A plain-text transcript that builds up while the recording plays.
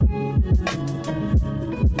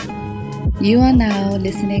You are now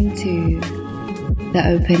listening to The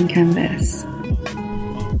Open Canvas.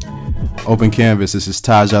 Open Canvas, this is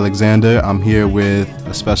Taj Alexander. I'm here with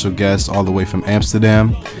a special guest all the way from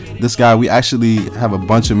Amsterdam. This guy, we actually have a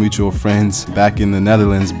bunch of mutual friends back in the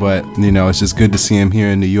Netherlands, but it's just good to see him here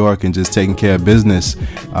in New York and just taking care of business.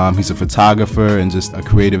 He's a photographer and just a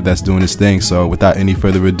creative that's doing his thing. So without any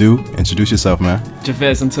further ado, introduce yourself, man.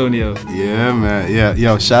 Yavez, Anthonio. Yeah, man. Yeah.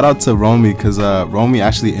 Yo, shout out to Romy, because Romy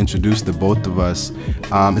actually introduced the both of us.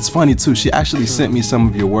 It's funny too. She actually sent me some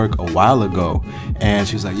of your work a while ago, and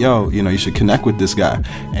she was like, yo, you should connect with this guy.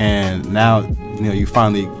 And now, you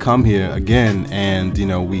finally come here again, and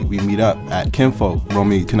we meet up at Kinfolk.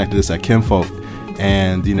 Romy connected us at Kinfolk,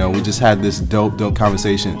 and we just had this dope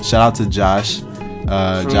conversation. Shout out to Josh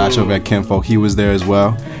over at Kinfolk. He was there as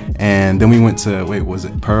well. And then we went to, was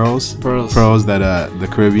it Pearls, that the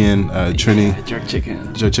Caribbean Trini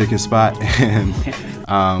jerk chicken spot.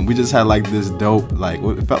 And we just had like this dope,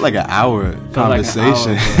 it felt like an hour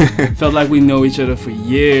conversation. Felt like we know each other for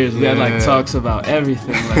years. We had talks about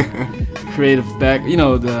everything, creative back,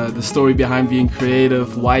 the story behind being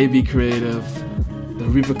creative, why be creative, the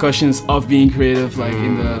repercussions of being creative,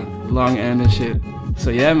 in the long end and shit. So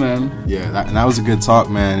yeah, man. Yeah, that was a good talk,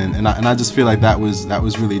 man, and I just feel like that was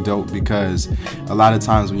really dope, because a lot of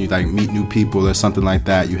times when you meet new people or something like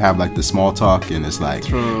that, you have the small talk, and it's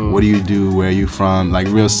True. What do you do, where are you from,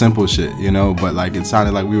 real simple shit, but it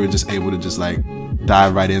sounded like we were just able to just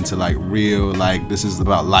dive right into real, this is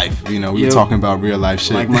about life, we were talking about real life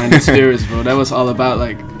shit. Like-minded spirits, bro. That was all about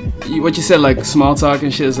what you said, small talk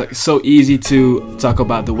and shit is so easy to talk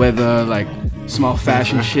about the weather, small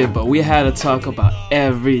fashion shit, but we had to talk about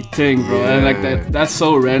everything, bro. Yeah. And that's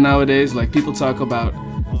so rare nowadays. People talk about,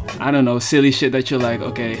 I don't know, silly shit that you're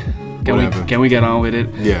okay, can we get on with it?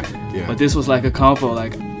 Yeah. But this was a convo,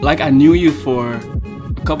 I knew you for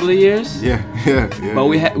a couple of years. Yeah. But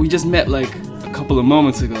we just met a couple of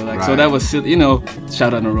moments ago, right. So that was silly,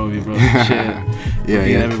 shout out to Romy, bro. Shit.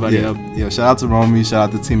 Everybody up. Yeah, shout out to Romy, shout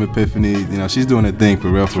out to Team Epiphany. For doing a thing for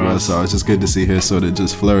real. So it's just good to see her sort of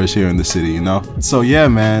just flourish here in the city, So yeah,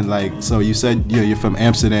 man, so you said you're from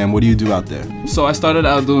Amsterdam. What do you do out there? So I started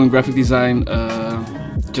out doing graphic design,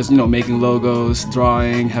 just making logos,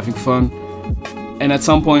 drawing, having fun. And at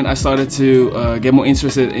some point I started to get more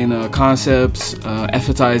interested in concepts,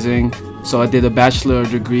 advertising. So I did a bachelor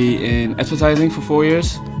degree in advertising for 4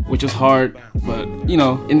 years, which was hard, but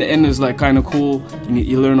in the end it's kind of cool.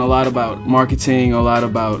 You learn a lot about marketing, a lot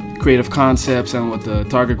about creative concepts and what the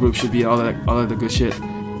target group should be, all of the good shit.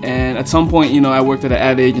 And at some point, I worked at an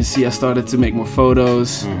ad agency. I started to make more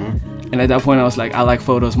photos, and at that point I was I like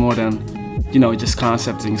photos more than just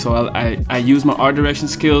concepting. So I used my art direction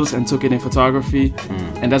skills and took it in photography,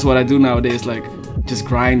 and that's what I do nowadays. Just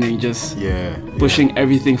grinding, just pushing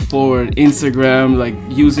everything forward.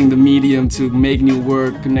 Instagram, using the medium to make new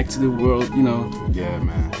work, connect to the world, Yeah,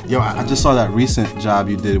 man. Yo, I just saw that recent job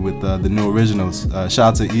you did with the New Originals. Shout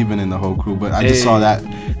out to Eben and the whole crew. But I just saw that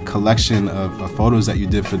collection of photos that you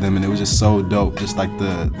did for them, and it was just so dope. Just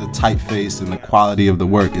the typeface and the quality of the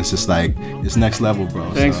work. It's just it's next level,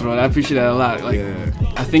 bro. Thanks, bro. I appreciate that a lot.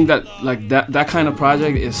 I think that that kind of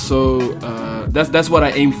project is so. That's what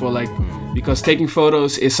I aim for. Because taking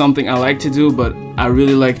photos is something I like to do, but I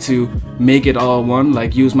really like to make it all one,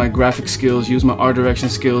 use my graphic skills, use my art direction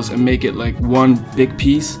skills, and make it one big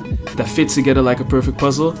piece that fits together like a perfect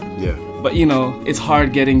puzzle. Yeah. But it's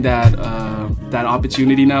hard getting that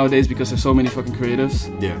opportunity nowadays because there's so many fucking creatives.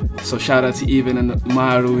 Yeah. So shout out to Even and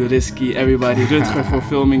Maru, Risky, everybody, Rutger for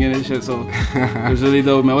filming and shit. So it was really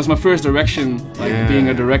dope, man. It was my first direction, being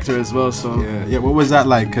a director as well. So yeah. What was that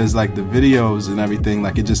like? Cause the videos and everything,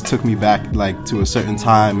 it just took me back to a certain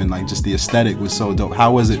time, and just the aesthetic was so dope.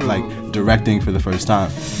 How was it directing for the first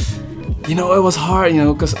time? It was hard,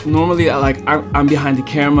 because normally I'm behind the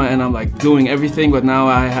camera and I'm doing everything, but now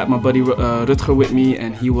I had my buddy Rutger with me,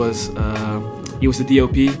 and he was the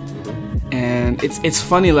DOP, and it's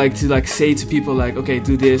funny to say to people okay,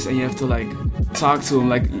 do this, and you have to talk to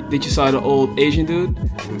him. Did you saw the old Asian dude?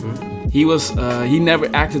 Mm-hmm. He never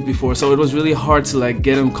acted before, so it was really hard to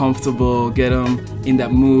get him comfortable, get him in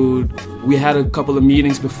that mood. We had a couple of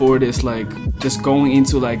meetings before this, just going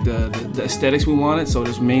into the aesthetics we wanted. So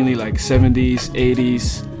there's mainly 70s,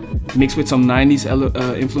 80s, mixed with some 90s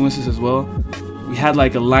influences as well. We had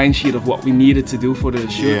a line sheet of what we needed to do for the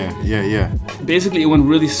shoot. Yeah. Basically, it went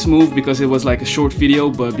really smooth because it was a short video,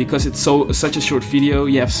 but because it's such a short video,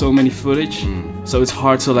 you have so many footage, so it's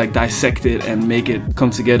hard to dissect it and make it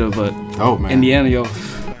come together. But man. In the end,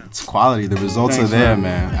 it's quality. The results Thanks, are there,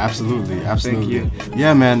 man. Absolutely, absolutely. Thank you.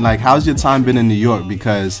 Yeah, man. Like, how's your time been in New York?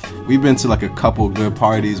 Because we've been to like a couple good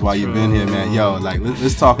parties while you've been here, man. Yo, like,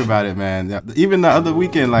 let's talk about it, man. Even the other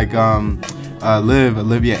weekend, like,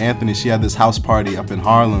 Olivia Anthony, she had this house party up in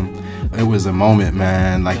Harlem. It was a moment,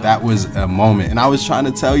 man. Like, that was a moment. And I was trying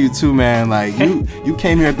to tell you too, man, like, you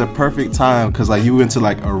came here at the perfect time, because like you went to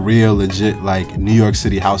like a real legit like New York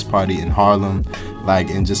City house party in Harlem, like,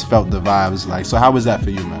 and just felt the vibes. Like, so how was that for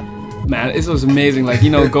you, man? Man, it was amazing. Like,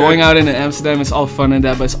 going out into Amsterdam, it's all fun and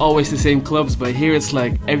that, but it's always the same clubs. But here it's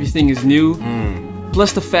like everything is new.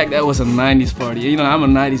 Plus the fact that it was a 90s party. I'm a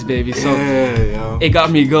 90s baby, so it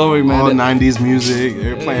got me going, man. All 90s music.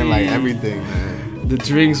 They're playing like everything, man. The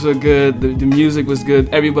drinks were good, the music was good,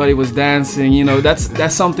 everybody was dancing.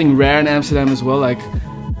 That's something rare in Amsterdam as well, like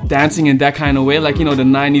dancing in that kind of way, like, the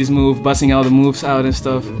 90s move, busting all the moves out and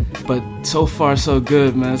stuff. But so far so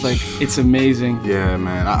good, man. It's like, it's amazing. Yeah,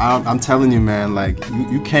 man. I'm telling you, man, like,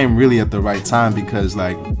 you came really at the right time, because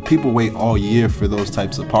like people wait all year for those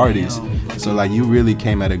types of parties. So like, you really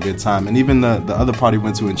came at a good time. And even the other party we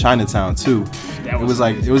went to in Chinatown too, it was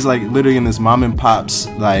like literally in this mom and pop's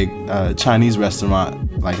like Chinese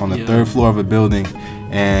restaurant, like on the third floor of a building.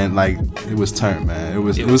 And like, it was turned, man. It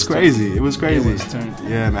was crazy. It was crazy. It was turned.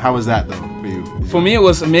 Yeah, man. How was that though for you? For me, it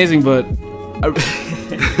was amazing, but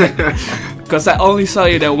because I only saw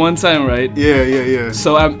you that one time, right? Yeah.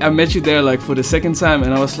 So I met you there like for the second time,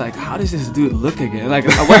 and I was like, how does this dude look again? Like,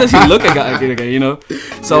 what does he look again?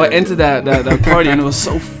 So I entered that party, and it was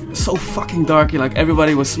so fucking dark. Like,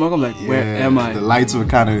 everybody was smoking. I'm like, where am I? The lights were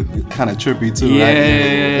kind of trippy too, yeah, right?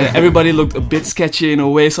 Yeah. Everybody looked a bit sketchy in a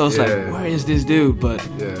way, so I was like, where is this dude? But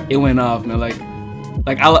it went off, man. Like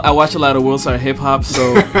I watch a lot of world star hip hop,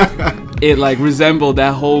 so it like resembled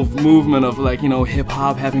that whole movement of like, hip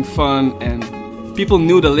hop, having fun, and people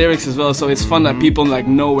knew the lyrics as well, so it's fun that people like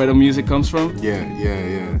know where the music comes from.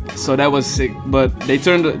 Yeah. So that was sick, but they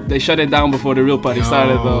shut it down before the real party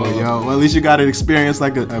started though. Well, at least you got to experience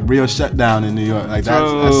like a real shutdown in New York. Like,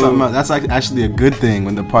 that's something. That's like actually a good thing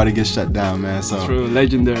when the party gets shut down, man. So true,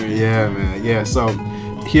 legendary. Yeah, man. Yeah. So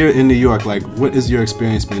here in New York, like, what is your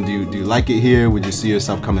experience been? Do you like it here? Would you see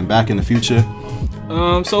yourself coming back in the future?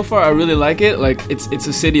 So far I really like it. Like, it's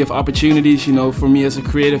a city of opportunities. For me as a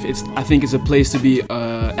creative, I think it's a place to be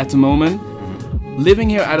at the moment. Living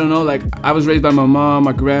here, I don't know, like, I was raised by my mom,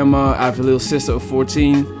 my grandma. I have a little sister of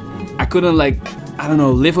 14. I couldn't, like, I don't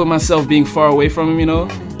know, live with myself being far away from him,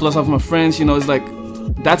 plus of my friends, it's like,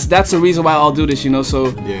 that's the reason why I'll do this,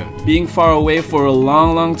 so being far away for a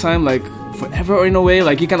long time, like forever in a way,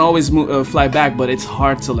 like, you can always fly back, but it's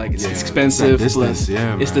hard to, like, it's expensive, it's plus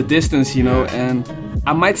it's the distance, and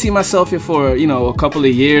I might see myself here for, a couple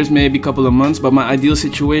of years, maybe a couple of months, but my ideal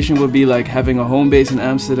situation would be like having a home base in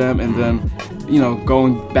Amsterdam and then,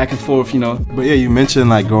 going back and forth, But yeah, you mentioned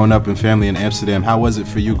like growing up in family in Amsterdam. How was it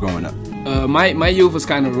for you growing up? My youth was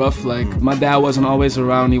kind of rough. Like, my dad wasn't always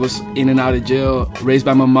around. He was in and out of jail. Raised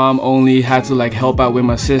by my mom only. Had to like help out with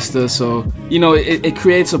my sister. So, it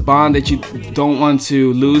creates a bond that you don't want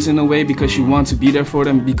to lose in a way, because you want to be there for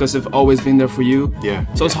them, because they've always been there for you. Yeah.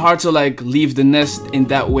 So it's hard to like leave the nest in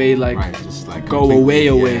that way. Like, just like go away.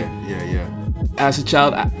 Yeah. As a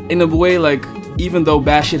child, in a way, like, even though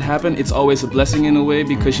bad shit happened, it's always a blessing in a way,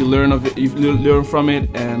 because you learn of it, you learn from it,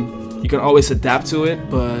 and you can always adapt to it.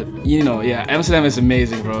 But Amsterdam is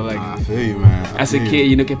amazing, bro. Like, I feel you, man. As a kid,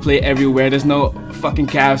 you can play everywhere. There's no fucking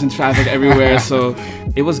cabs and traffic everywhere, so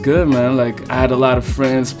it was good, man. Like, I had a lot of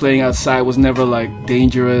friends. Playing outside was never like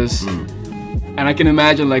dangerous. And I can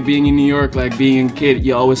imagine, like, being in New York, like, being a kid,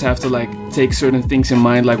 you always have to like take certain things in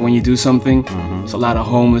mind, like when you do something. It's a lot of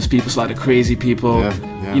homeless people, it's a lot of crazy people.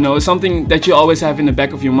 It's something that you always have in the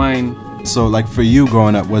back of your mind. So like, for you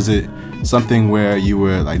growing up, was it something where you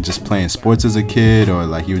were like just playing sports as a kid, or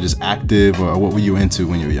like you were just active, or what were you into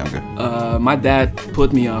when you were younger? My dad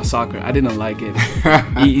put me on soccer. I didn't like it.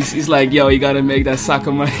 He's like, yo, you gotta make that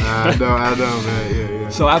soccer money. I know, man. Yeah.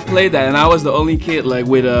 So I played that, and I was the only kid like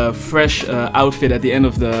with a fresh outfit at the end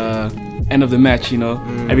of the match.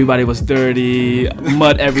 Everybody was dirty,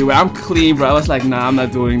 mud everywhere. I'm clean, bro. I was like, nah, I'm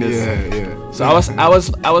not doing this. Yeah. So I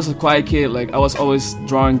was a quiet kid. Like, I was always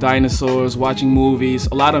drawing dinosaurs, watching movies,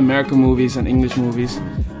 a lot of American movies and English movies.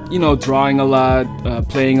 drawing a lot,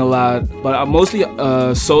 playing a lot, but I'm mostly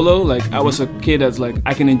solo. Like I was a kid that's like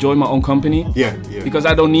I can enjoy my own company. Yeah. Because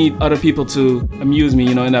I don't need other people to amuse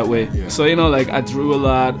me, in that way. Yeah. So like I drew a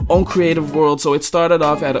lot on creative world. So it started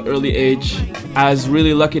off at an early age. I was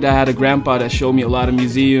really lucky that I had a grandpa that showed me a lot of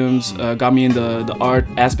museums, got me in the art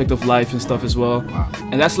aspect of life and stuff as well. Wow.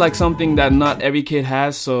 And that's like something that not every kid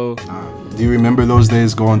has. So do you remember those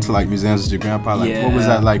days going to like museums with your grandpa? Like Yeah. what was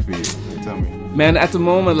that like for you? Tell me. Man, at the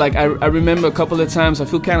moment, like I remember a couple of times, I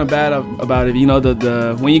feel kind of bad about it.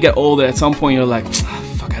 The when you get older, at some point you're like,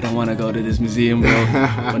 fuck, I don't want to go to this museum, bro.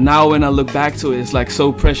 But now when I look back to it, it's like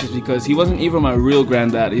so precious because he wasn't even my real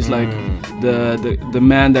granddad. He's like the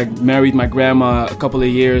man that married my grandma a couple of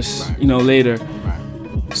years, later.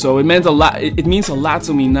 Right. So it meant a lot. It means a lot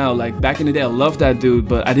to me now. Like back in the day, I loved that dude,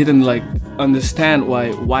 but I didn't like understand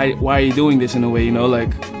why are you doing this in a way,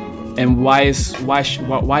 like. And why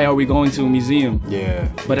are we going to a museum? Yeah.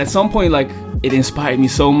 But at some point, like, it inspired me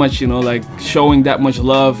so much, like showing that much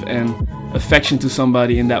love and affection to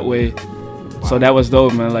somebody in that way. Wow. So that was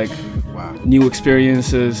dope, man. Like, wow. New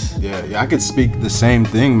experiences. Yeah, I could speak the same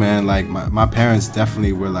thing, man. Like my parents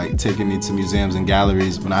definitely were like taking me to museums and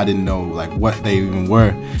galleries when I didn't know like what they even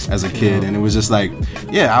were as a kid, and it was just like,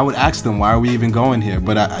 yeah, I would ask them, why are we even going here?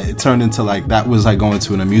 But it turned into like that was like going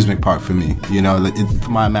to an amusement park for me, for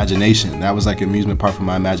my imagination. That was like an amusement park for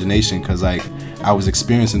my imagination because like I was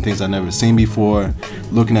experiencing things I'd never seen before,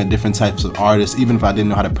 looking at different types of artists, even if I didn't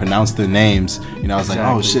know how to pronounce their names. I was like,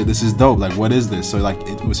 oh shit, this is dope. Like, what is this? So like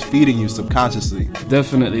it was feeding you subconsciously.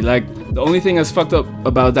 Definitely. Like the only thing that's fucked up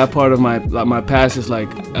about that part of my past is like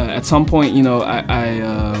at some point,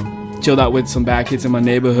 I chilled out with some bad kids in my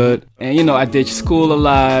neighborhood, and I ditched school a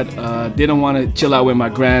lot. Didn't want to chill out with my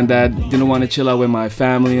granddad. Didn't want to chill out with my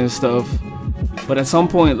family and stuff. But at some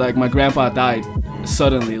point, like my grandpa died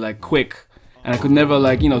suddenly, like quick. And I could never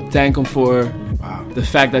thank him for the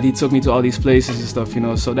fact that he took me to all these places and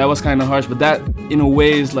stuff, So that was kind of harsh. But that, in a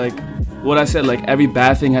way, is like what I said. Like every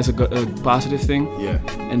bad thing has a positive thing. Yeah.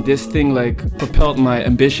 And this thing propelled my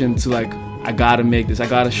ambition to I gotta make this. I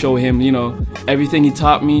gotta show him, everything he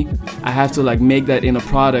taught me. I have to make that in a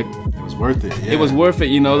product. It was worth it. Yeah. It was worth it,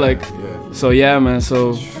 Yeah. So yeah, man.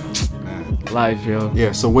 So man. Life, yo.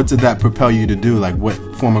 Yeah. So what did that propel you to do? Like, what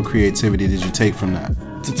form of creativity did you take from that?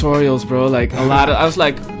 Tutorials, bro. Like a lot of, I was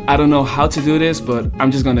like, I don't know how to do this, but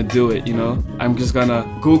I'm just gonna do it, I'm just gonna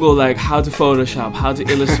Google how to Photoshop, how to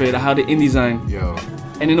illustrate, how to InDesign. Yo.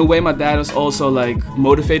 And in a way, my dad was also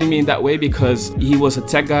motivating me in that way because he was a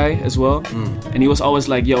tech guy as well. And he was always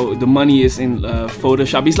like, yo, the money is in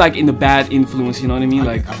Photoshop. He's in the bad influence, you know what I mean?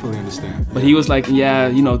 I fully understand. But he was like, yeah,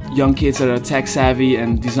 young kids that are tech savvy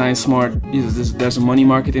and design smart, there's a money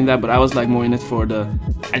market in that. But I was more in it for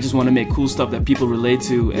I just want to make cool stuff that people relate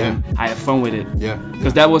to and I have fun with it. Yeah.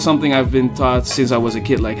 Because that was something I've been taught since I was a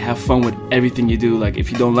kid, have fun with everything you do.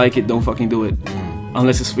 If you don't like it, don't fucking do it.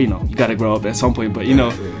 Unless it's, you gotta grow up at some point. But,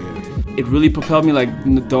 it really propelled me,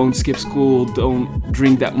 don't skip school, don't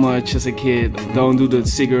drink that much as a kid, don't do the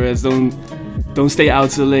cigarettes, don't stay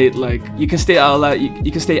out too late. You can stay out you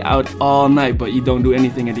can stay out all night, but you don't do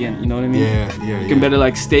anything at the end, you know what I mean? Yeah. You can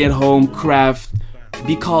better, stay at home, craft,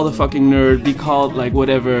 be called a fucking nerd, be called,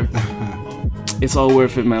 whatever. It's all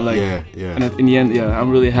worth it, man. Yeah. And in the end, I'm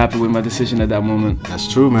really happy with my decision at that moment.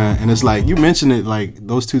 That's true, man. And it's you mentioned it,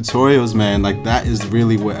 those tutorials, man, that is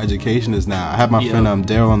really what education is now. I have my friend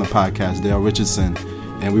Daryl on the podcast, Daryl Richardson,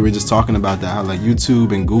 and we were just talking about that, how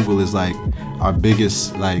YouTube and Google is our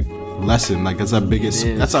biggest lesson. That's our biggest,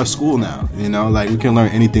 that's our school now, we can learn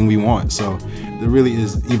anything we want. So there really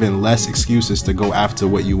is even less excuses to go after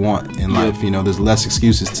what you want in life. There's less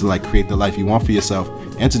excuses to create the life you want for yourself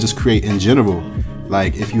and to just create in general.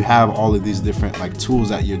 If you have all of these different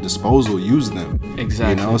tools at your disposal, use them.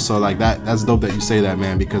 Exactly. So that's dope that you say that,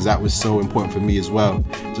 man, because that was so important for me as well.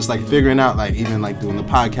 Just figuring out even doing the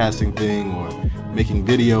podcasting thing or making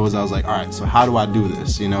videos, I was all right, so how do I do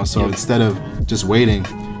this? So instead of just waiting,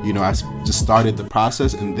 I just started the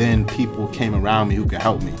process, and then people came around me who could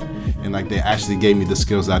help me. And they actually gave me the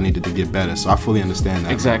skills that I needed to get better. So I fully understand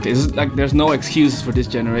that. Exactly. It's there's no excuses for this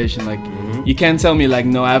generation. You can't tell me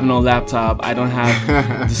no, I have no laptop, I don't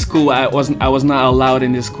have the school, I was not allowed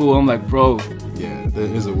in this school. I'm bro. Yeah, there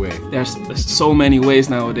is a way. There's so many ways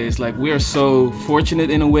nowadays. We are so fortunate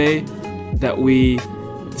in a way that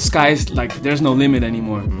sky's there's no limit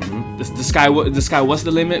anymore. The sky was the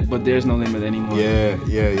limit, but there's no limit anymore.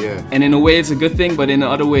 Yeah. And in a way, it's a good thing, but in the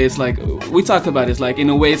other way, it's we talked about it. In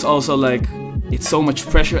a way, it's also it's so much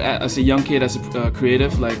pressure as a young kid, as a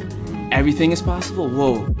creative. everything is possible.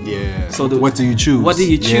 Whoa. Yeah. So what do you choose? What do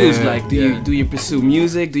you choose? Yeah, Like, do you pursue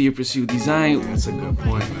music? Do you pursue design? That's a good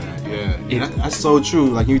point, man. Yeah. That's so true.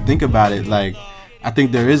 Like, you think about it, like, I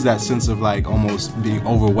think there is that sense of like almost being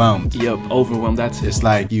overwhelmed. Yep, overwhelmed. That's it. It's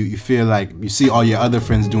like you feel like you see all your other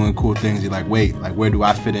friends doing cool things. You're like, wait, like where do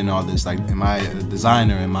I fit in all this? Like, am I a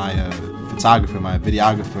designer? Am I a photographer? Am I a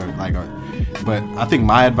videographer? Like, but I think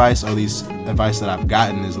my advice, or at least advice that I've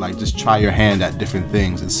gotten, is like just try your hand at different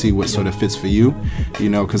things and see what sort of fits for you. You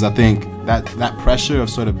know, because I think that pressure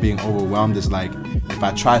of sort of being overwhelmed is like, if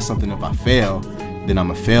I try something, if I fail, then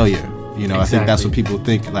I'm a failure. You know, exactly. I think that's what people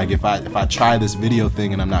think. Like, if I try this video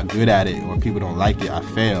thing and I'm not good at it, or people don't like it, I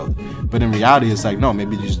failed. But in reality, it's like, no,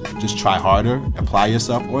 maybe you just try harder, apply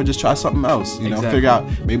yourself, or just try something else. You know, figure out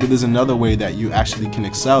maybe there's another way that you actually can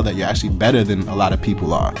excel, that you're actually better than a lot of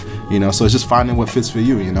people are. You know, so it's just finding what fits for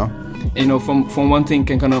you. You know. You know, from one thing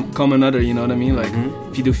can come another. You know what I mean? Like,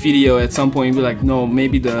 if you do video, at some point you'll be like, no,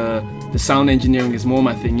 maybe the sound engineering is more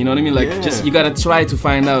my thing. You know what I mean? Like, just you gotta try to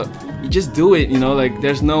find out. You just do it, you know, like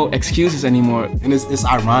there's no excuses anymore. And it's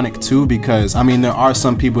ironic too, because I mean there are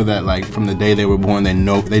some people that like from the day they were born they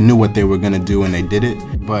knew what they were gonna do and they did it.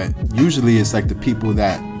 But usually it's like the people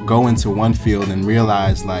that go into one field and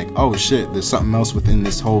realize like, oh shit, there's something else within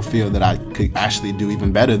this whole field that I could actually do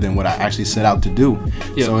even better than what I actually set out to do.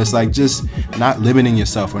 Yep. So it's like just not limiting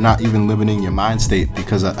yourself, or not even limiting your mind state,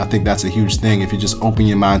 because I think that's a huge thing. If you just open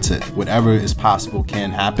your mind to whatever is possible can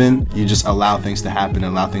happen, you just allow things to happen,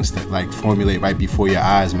 allow things to like formulate right before your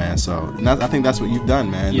eyes, man. So I think that's what you've done,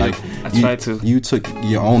 man. Yeah, like I tried to. You took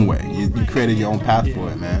your own way. You created your own path for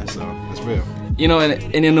it, man. So that's real. You know, and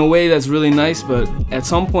in a way that's really nice, but at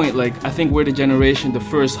some point, like, I think we're the generation, the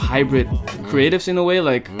first hybrid creatives in a way.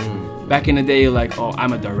 Like, back in the day, like, oh,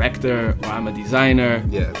 I'm a director or I'm a designer.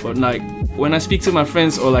 Yeah. But like, when I speak to my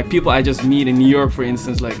friends or like people I just meet in New York, for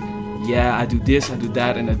instance, like, yeah, I do this, I do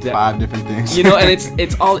that, and that. 5 different things. You know, and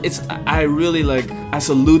I really like, I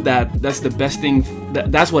salute that. That's the best thing.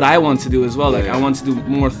 That's what I want to do as well. Like, I want to do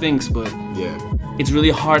more things, but it's really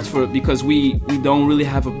hard because we don't really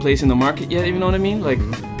have a place in the market yet. You know what I mean? Like,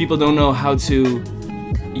 people don't know how to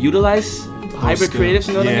utilize hybrid creatives.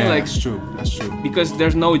 You know what I mean? Like, that's true. That's true. Because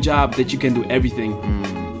there's no job that you can do everything.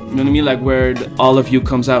 You know what I mean? Like, where all of you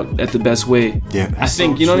comes out at the best way. Yeah, I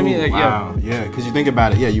think, you know what I mean? Like, wow. Yeah, because you think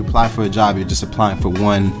about it. Yeah, you apply for a job, you're just applying for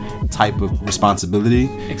one type of responsibility.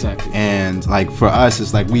 Exactly. And like for us,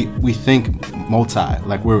 it's like we think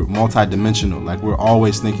like we're multi-dimensional. Like we're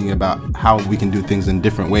always thinking about how we can do things in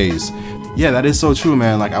different ways. Yeah, that is so true,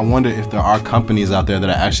 man. Like, I wonder if there are companies out there that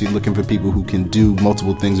are actually looking for people who can do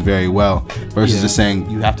multiple things very well, versus just saying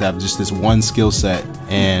you have to have just this one skill set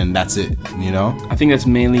and that's it, you know? I think that's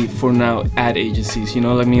mainly for now ad agencies, you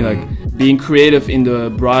know what I mean? Like, being creative in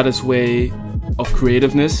the broadest way of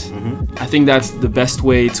creativeness. I think that's the best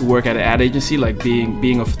way to work at an ad agency, like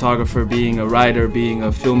being a photographer, being a writer, being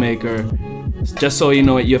a filmmaker, just so you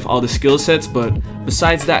know you have all the skill sets. But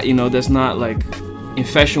besides that, you know, there's not like, in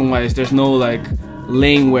fashion wise, there's no like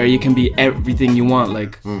lane where you can be everything you want,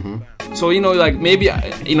 like so, you know, like maybe,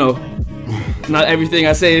 you know, not everything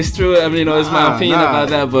I say is true. I mean, you know, it's my opinion about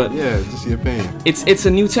that, but yeah, just your opinion. It's a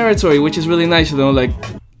new territory, which is really nice, you know. Like,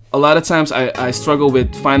 a lot of times I struggle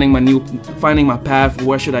with finding my path,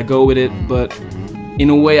 where should I go with it, but in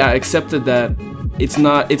a way I accepted that it's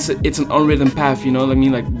an unwritten path, you know what I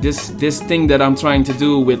mean? Like, this thing that I'm trying to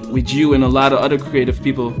do with you and a lot of other creative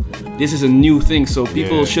people, this is a new thing, so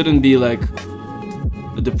people shouldn't be like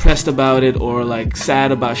depressed about it or like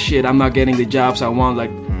sad about shit, I'm not getting the jobs I want.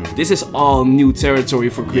 Like, this is all new territory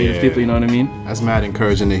for creative people, you know what I mean? That's mad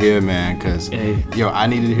encouraging to hear, man, because yo, I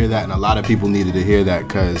needed to hear that, and a lot of people needed to hear that,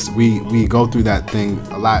 because we go through that thing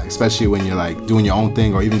a lot, especially when you're like doing your own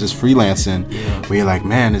thing or even just freelancing, where you're like,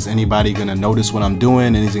 man, is anybody gonna notice what I'm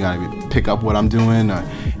doing? Anything gonna pick up what I'm doing?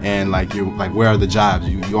 And like, you're like, where are the jobs?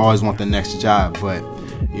 You always want the next job, but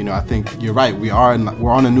you know, I think you're right. We're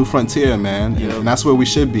on a new frontier, man, and that's where we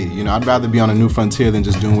should be. You know, I'd rather be on a new frontier than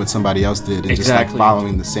just doing what somebody else did and just like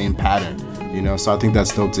following the same pattern. You know, so I think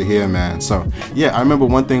that's dope to hear, man. So yeah, I remember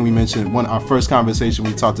one thing we mentioned, our first conversation,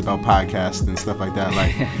 we talked about podcasts and stuff like that,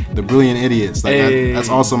 like the Brilliant Idiots. Like that's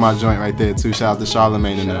also my joint right there too. Shout out to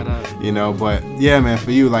Charlemagne and them. You know, but yeah, man,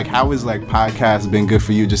 for you, like, how has like podcasts been good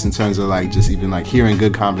for you, just in terms of like just even like hearing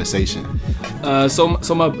good conversation? So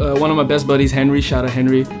my one of my best buddies, Henry, shout out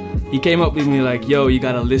Henry, he came up with me like, yo, you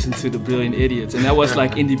gotta listen to the Brilliant Idiots, and that was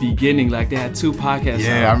like in the beginning, like they had 2 podcasts.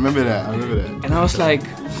 Yeah, I remember that. And I was like,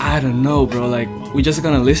 I don't know, bro, like, we're just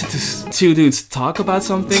gonna listen to 2 dudes talk about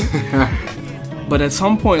something. But at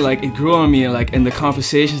some point, like, it grew on me, and like in the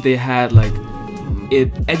conversations they had, like, it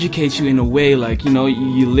educates you in a way, like, you know,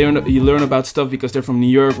 you learn about stuff because they're from New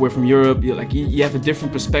York, we're from Europe. You have a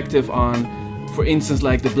different perspective on, for instance,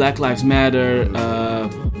 like the Black Lives Matter,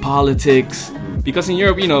 politics. Because in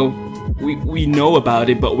Europe, you know, we know about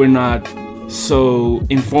it, but we're not so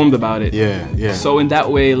informed about it. Yeah. So in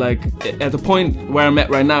that way, like at the point where I'm at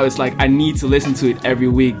right now, it's like I need to listen to it every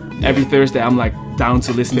week. Every Thursday, I'm like down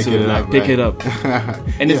to listen to it, like pick it up.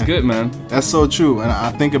 And it's good, man. That's so true. And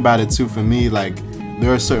I think about it too. For me, like,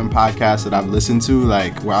 there are certain podcasts that I've listened to,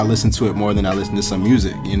 like, where I listen to it more than I listen to some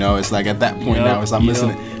music. You know, it's like at that point now, as I'm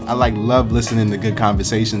listening, I like love listening to good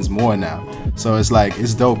conversations more now. So it's like,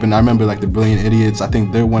 it's dope. And I remember like the Brilliant Idiots, I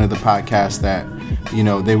think they're one of the podcasts that, you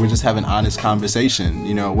know, they were just having honest conversation.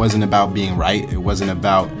 You know, it wasn't about being right. It wasn't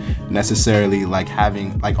about necessarily like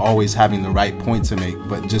always having the right point to make,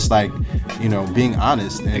 but just like, you know, being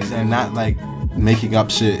honest and not like making up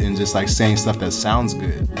shit and just like saying stuff that sounds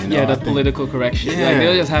good. You know? That political correction. Yeah. Like,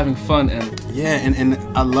 they're just having fun and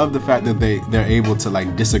I love the fact that they're able to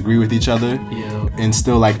like disagree with each other and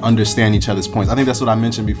still like understand each other's points. I think that's what I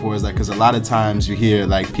mentioned before, is like, because a lot of times you hear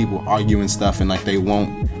like people arguing stuff and like they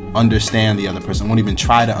won't understand the other person, won't even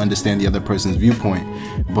try to understand the other person's viewpoint.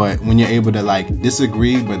 But when you're able to like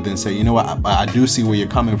disagree but then say, you know what, I do see where you're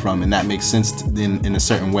coming from and that makes sense in a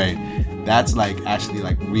certain way, that's like actually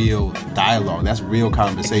like real dialogue. That's real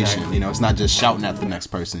conversation. Exactly. You know, it's not just shouting at the next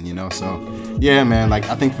person, you know. So yeah, man, like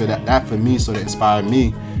I think for that for me sort of inspired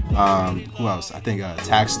me. Who else? I think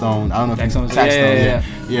Taxstone. I don't know if Taxstone.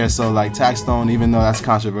 Yeah. So like Taxstone, even though that's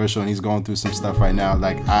controversial and he's going through some stuff right now,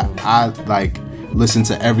 like I like listen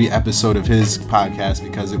to every episode of his podcast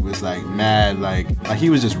because it was like mad, like he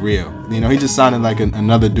was just real. You know, he just sounded like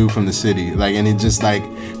another dude from the city. Like, and he just like,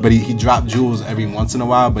 but he dropped jewels every once in a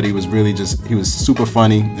while, but he was really just, he was super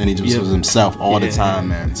funny and he just was himself all the time,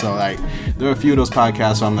 man. So like, there are a few of those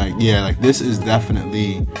podcasts where I'm like, yeah, like this is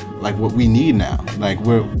definitely like what we need now. Like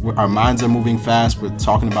we're our minds are moving fast. We're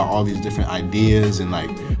talking about all these different ideas and like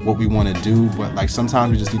what we want to do, but like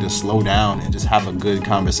sometimes we just need to slow down and just have a good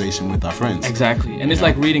conversation with our friends. Exactly. And it's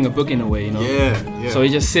like reading a book in a way, you know? Yeah. So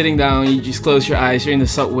you're just sitting down, you just close your eyes, you're in the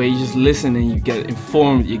subway, you just listen and you get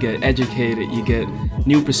informed, you get educated, you get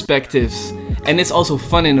new perspectives. And it's also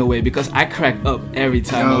fun in a way because I crack up every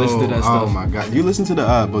time I listen to that stuff. Oh my God. Do you listen to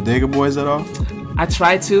the Bodega Boys at all? I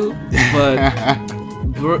try to, but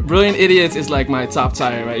Brilliant Idiots is like my top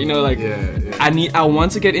tier, right? You know, like I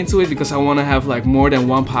want to get into it because I want to have like more than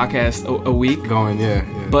one podcast a week going.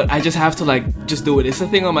 But I just have to like just do it. It's a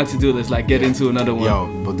thing on my to-do list, like get into another one.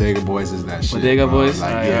 Yo, Bodega Boys is that shit. Bodega Boys,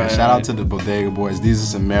 like shout out to the Bodega Boys.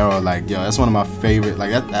 These are Samero, like yo, that's one of my favorite.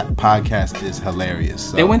 Like that podcast is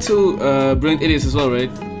hilarious. So. They went to Brilliant Idiots as well,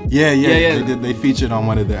 right? Yeah. They featured on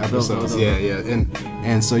one of their episodes.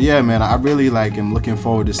 And so yeah, man, I really like am looking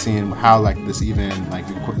forward to seeing how like this even like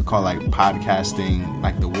you call like podcasting,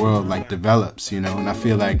 like the world like develops, you know. And I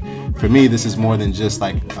feel like for me this is more than just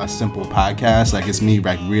like a simple podcast. Like it's me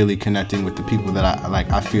like really connecting with the people that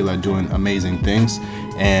I feel are doing amazing things.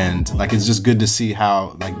 And like it's just good to see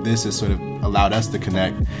how like this has sort of allowed us to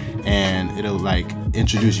connect, and it'll like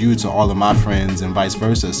introduce you to all of my friends and vice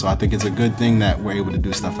versa. So I think it's a good thing that we're able to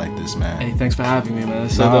do stuff like this, man. Hey, thanks for having me, man.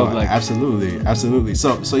 It's so dope. Like absolutely.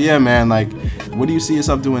 So yeah, man. Like, what do you see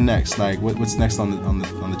yourself doing next? Like, what's next on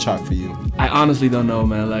the chart for you? I honestly don't know,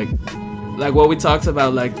 man. Like what we talked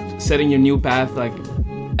about, like setting your new path. Like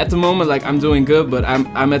at the moment, like I'm doing good, but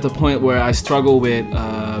I'm at the point where I struggle with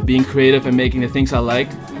being creative and making the things I like,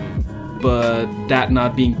 but that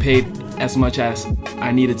not being paid as much as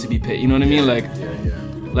I needed to be paid. You know what I mean?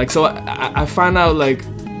 Like so I find out like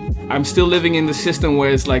I'm still living in the system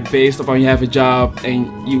where it's like based upon you have a job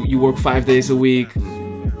and you work 5 days a week,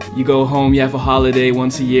 you go home, you have a holiday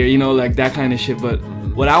once a year, you know, like that kind of shit. But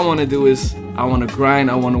what I want to do is I want to grind,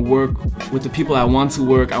 I want to work with the people I want to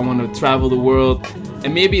work, I want to travel the world.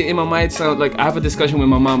 And maybe in my mind sound like I have a discussion with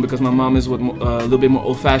my mom, because my mom is a little bit more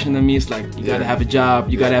old-fashioned than me. It's like you gotta have a job,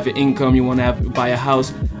 you gotta have an income, you want to buy a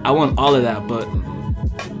house. I want all of that, but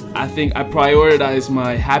I think I prioritize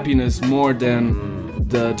my happiness more than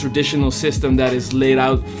the traditional system that is laid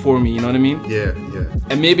out for me. You know what I mean? Yeah.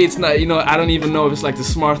 And maybe it's not. You know, I don't even know if it's like the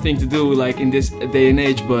smart thing to do, like in this day and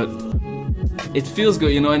age, but it feels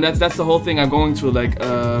good, you know. And that's the whole thing I'm going through. Like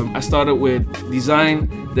I started with design,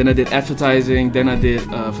 then I did advertising, then I did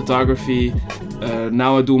photography.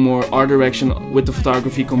 Now I do more art direction with the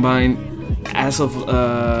photography combined. As of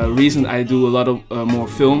recent, I do a lot of more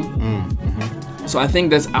film. So I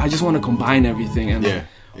think I just want to combine everything. And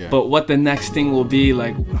but what the next thing will be,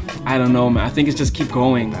 like, I don't know, man. I think it's just keep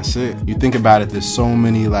going. That's it. You think about it, there's so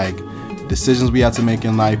many like decisions we have to make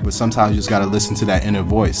in life, but sometimes you just got to listen to that inner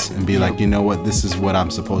voice and be like, you know what, this is what I'm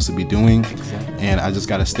supposed to be doing. Exactly. And I just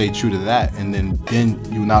got to stay true to that. And then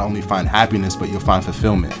you not only find happiness, but you'll find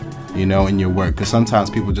fulfillment, you know, in your work. Because sometimes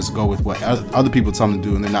people just go with what other people tell them to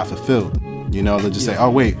do and they're not fulfilled. You know, they'll just say, oh,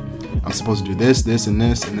 wait, I'm supposed to do this, this, and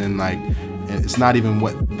this. And then, like, it's not even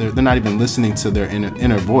what they're not even listening to their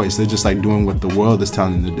inner voice. They're just like doing what the world is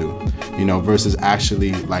telling them to do, you know, versus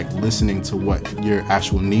actually like listening to what your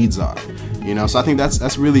actual needs are, you know. So I think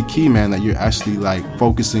that's really key, man, that you're actually like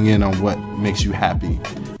focusing in on what makes you happy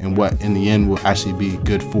and what in the end will actually be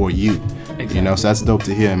good for you. Exactly. You know, so that's dope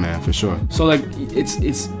to hear, man, for sure. So like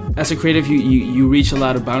it's as a creative, you reach a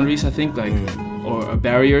lot of boundaries, I think, like or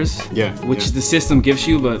barriers, which the system gives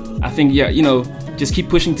you. But I think, you know, just keep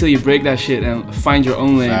pushing till you break that shit and find your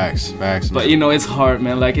own lane. Facts, But man. you know, it's hard,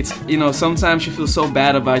 man. Like it's, you know, sometimes you feel so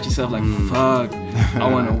bad about yourself, like fuck,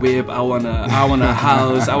 I want a whip, I want a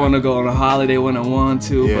house, I want to go on a holiday when I want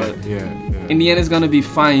to. But in the end, it's gonna be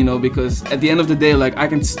fine, you know, because at the end of the day, like I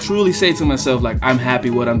can truly say to myself, like I'm happy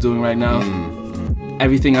what I'm doing right now.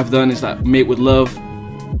 Everything I've done is like made with love.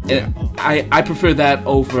 I prefer that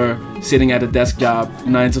over sitting at a desk job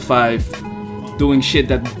 9 to 5 doing shit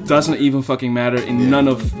that doesn't even fucking matter in none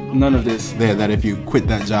of this. That if you quit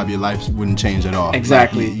that job, your life wouldn't change at all.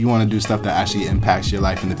 Exactly. Like, you want to do stuff that actually impacts your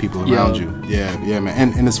life and the people around you. Yeah,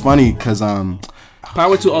 man. And it's funny because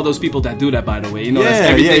power to all those people that do that, by the way. You know, that's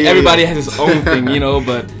everything. Everybody has his own thing, you know,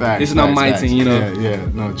 but this is not my thing, you know. Yeah.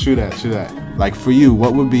 No, true that. Like for you,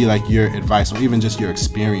 what would be like your advice or even just your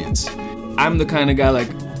experience? I'm the kind of guy, like,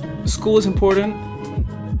 school is important.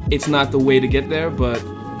 It's not the way to get there, but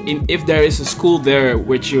if there is a school there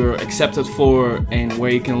which you're accepted for and where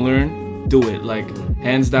you can learn, do it. Like,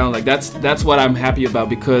 hands down. Like, that's what I'm happy about,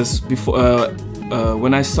 because before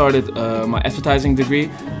when I started my advertising degree,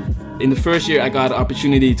 in the first year I got an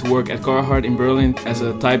opportunity to work at Carhartt in Berlin as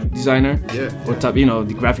a type designer. Or type, you know,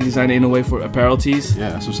 the graphic designer in a way for apparel tees. Yeah,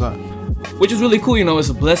 that's what's up. Which is really cool, you know, it's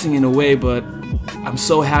a blessing in a way, but I'm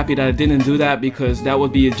so happy that I didn't do that, because that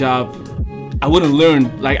would be a job I wouldn't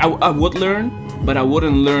learn. Like, I would learn, but I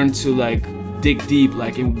wouldn't learn to, like, dig deep,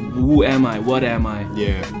 like, in who am I, what am I.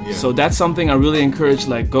 Yeah. So that's something I really encourage,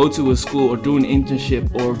 like, go to a school or do an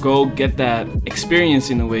internship or go get that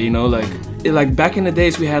experience in a way, you know, like back in the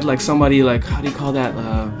days we had, like, somebody, like, how do you call that,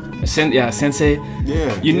 sensei.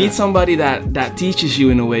 You need somebody that teaches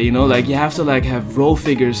you in a way, you know, like, you have to, like, have role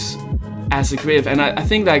figures as a creative, and I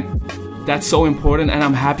think, like, that's so important, and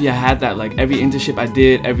I'm happy I had that. Like, every internship I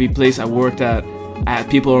did, every place I worked at, I had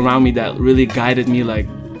people around me that really guided me, like,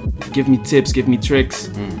 give me tips, give me tricks.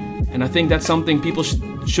 And I think that's something people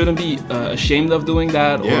shouldn't be ashamed of doing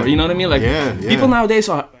that, or, you know what I mean? Like, people nowadays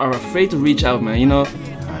are afraid to reach out, man, you know?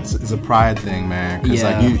 It's a pride thing, man, because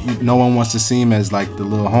like you no one wants to seem as like the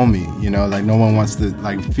little homie, you know, like no one wants to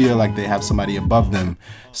like feel like they have somebody above them,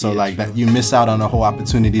 so like that you miss out on a whole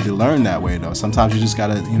opportunity to learn that way though. Sometimes you just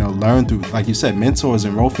gotta, you know, learn through, like you said, mentors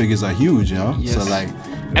and role figures are huge, you know. So like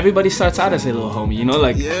everybody starts out as a little homie, you know,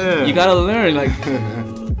 like you gotta learn,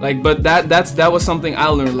 like but that was something I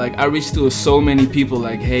learned. Like, I reached to so many people,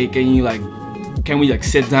 like, hey, can we like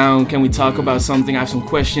sit down? Can we talk about something? I have some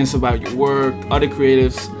questions about your work. Other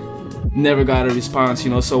creatives never got a response, you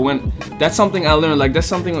know. So when that's something I learned, like, that's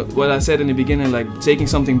something what I said in the beginning, like, taking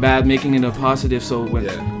something bad, making it a positive. So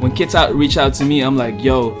when kids reach out to me, I'm like,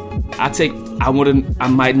 yo, I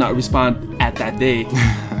might not respond at that day,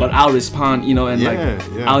 but I'll respond, you know, and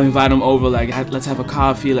I'll invite them over, like, let's have a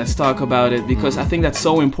coffee, let's talk about it, because I think that's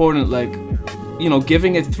so important, like, you know,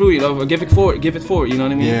 giving it through, you know, give it forward, you know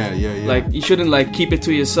what I mean? Yeah. Like, you shouldn't, like, keep it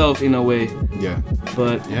to yourself in a way.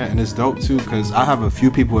 But and it's dope too, because I have a few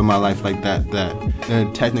people in my life like that they're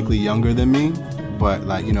technically younger than me, but,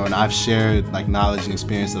 like, you know, and I've shared, like, knowledge and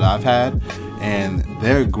experience that I've had, and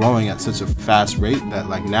they're growing at such a fast rate that,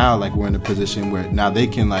 like, now, like, we're in a position where now they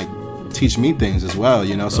can, like, teach me things as well,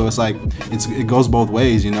 you know. So it's like it goes both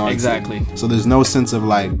ways, you know. Exactly. So there's no sense of,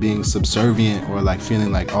 like, being subservient or, like,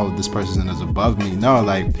 feeling like, oh, this person is above me. No,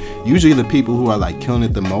 like, usually the people who are, like, killing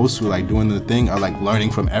it the most, who are, like, doing the thing, are, like,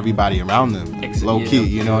 learning from everybody around them. Low key,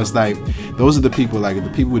 you know. It's like those are the people, like, the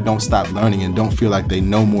people who don't stop learning and don't feel like they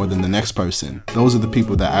know more than the next person. Those are the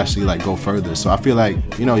people that actually, like, go further. So I feel like,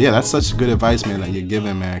 you know, that's such good advice, man, like, you're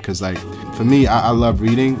giving, man, because, like, for me, I love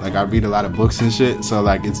reading. Like, I read a lot of books and shit, so,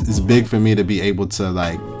 like, it's big for me to be able to,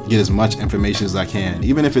 like, get as much information as I can,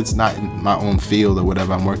 even if it's not in my own field or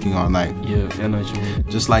whatever I'm working on. Like, I know what you mean.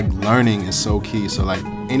 Just, like, learning is so key. So, like,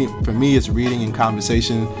 for me, it's reading and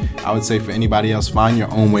conversation. I would say for anybody else, find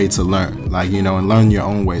your own way to learn, like, you know, and learn your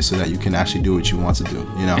own way so that you can actually do what you want to do,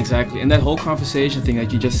 you know. Exactly. And that whole conversation thing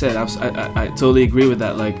that you just said, I totally agree with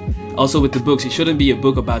that. Like, Also with the books, it shouldn't be a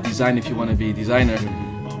book about design if you want to be a designer.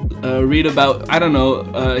 Read about, I don't know,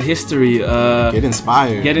 history. Get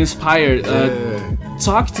inspired.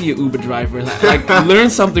 Talk to your Uber driver. Like learn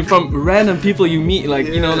something from random people you meet. Like,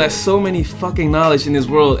 you know, there's so many fucking knowledge in this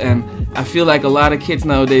world. And I feel like a lot of kids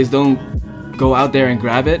nowadays don't go out there and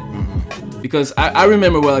grab it. Because I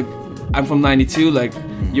remember, well, like, I'm from 92, like,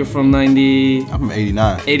 you're from 90... I'm from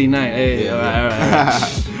 89. 89, hey, all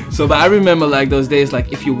right. So, but I remember, like, those days,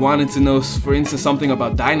 like, if you wanted to know, for instance, something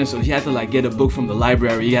about dinosaurs, you had to, like, get a book from the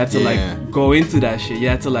library. You had to, like, go into that shit. You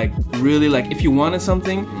had to, like, really, like, if you wanted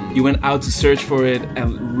something, you went out to search for it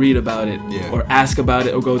and read about it. Or ask about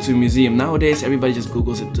it or go to a museum. Nowadays, everybody just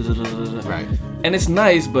Googles it. Right. And it's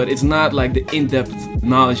nice, but it's not, like, the in-depth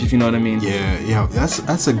knowledge, if you know what I mean. Yeah,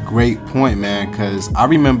 that's a great point, man, because I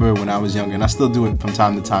remember when I was younger, and I still do it from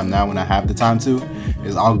time to time now when I have the time to,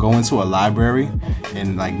 is I'll go into a library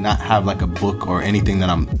and, like, not have, like, a book or anything that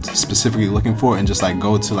I'm specifically looking for, and just, like,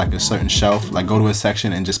 go to, like, a certain shelf, like, go to a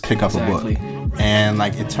section and just pick up a book. And,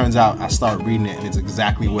 like, it turns out I start reading it and it's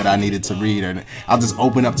exactly what I needed to read. And I'll just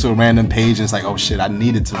open up to a random page and it's like, oh shit, I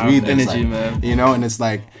needed to read this. Energy, like, man. You know, and it's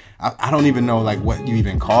like, I don't even know, like, what you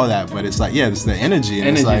even call that, but it's like, yeah, it's the energy.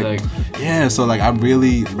 And it's like, yeah, so, like, I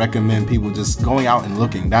really recommend people just going out and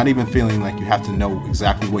looking, not even feeling like you have to know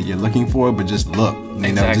exactly what you're looking for, but just look,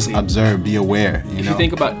 you know, just observe, be aware, you know. If you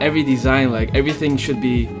think about every design, like, everything should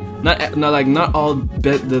be, not all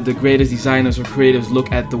the greatest designers or creatives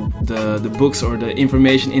look at the books or the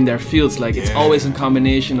information in their fields, like, it's always a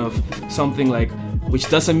combination of something, like, which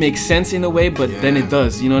doesn't make sense in a way, but then it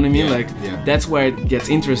does. You know what I mean? That's where it gets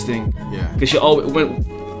interesting. Because you always,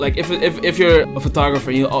 like, if you're a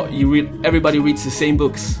photographer, you read, everybody reads the same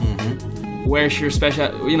books. Where's your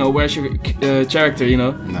special? You know, where's your character? You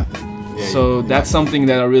know, nothing. So that's something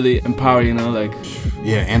that I really empower. You know, like.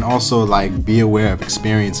 Yeah, and also, like, be aware of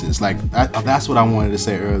experiences. Like, that's what I wanted to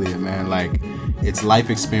say earlier, man. Like, it's life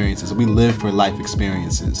experiences. We live for life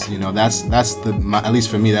experiences. You know, that's at least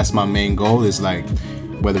for me, that's my main goal, is, like,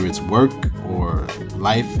 whether it's work or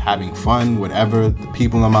life, having fun, whatever, the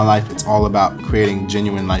people in my life, it's all about creating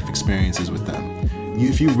genuine life experiences with them.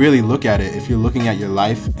 If you really look at it, if you're looking at your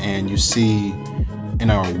life and you see and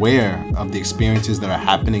are aware of the experiences that are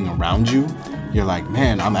happening around you, you're like,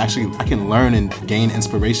 man, I can learn and gain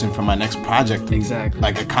inspiration from my next project. Exactly.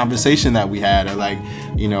 Like a conversation that we had, or, like,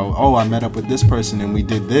 you know, oh, I met up with this person and we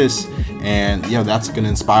did this, and, you know, that's going to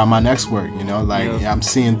inspire my next work, you know, like, I'm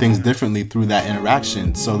seeing things differently through that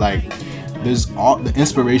interaction. So, like, the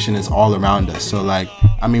inspiration is all around us. So, like,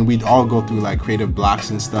 I mean, we all go through, like, creative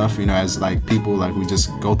blocks and stuff, you know, as, like, people, like, we just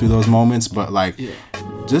go through those moments, but, like,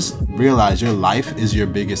 just realize your life is your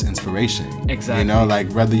biggest inspiration. Exactly. You know, like,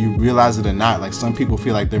 whether you realize it or not, like, some people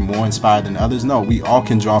feel like they're more inspired than others. No, we all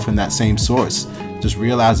can draw from that same source. Just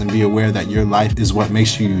realize and be aware that your life is what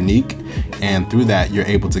makes you unique, and through that you're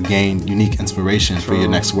able to gain unique inspiration for your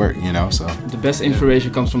next work, you know. So the best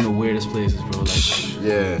inspiration comes from the weirdest places, bro.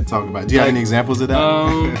 Like, talk about it. Do you have any examples of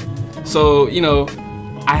that? So, you know,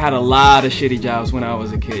 I had a lot of shitty jobs when I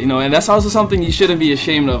was a kid, you know, and that's also something you shouldn't be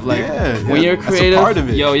ashamed of. Like, when you're creative, that's a part of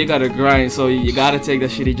it. Yo, you gotta grind, so you gotta take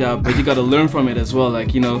that shitty job, but you gotta learn from it as well.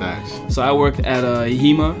 Like, you know, so I worked at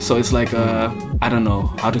HEMA, so it's like, I don't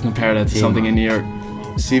know how to compare that to something in New York.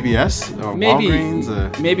 CVS or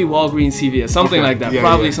Walgreens? Maybe Walgreens, CVS, something like that.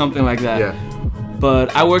 Probably something like that.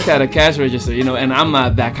 But I worked at a cash register, you know, and I'm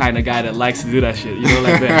not that kind of guy that likes to do that shit. You know,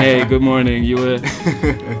 like, hey, good morning,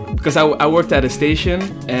 because I worked at a station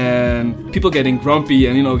and people getting grumpy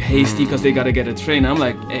and, you know, hasty because they gotta get a train. I'm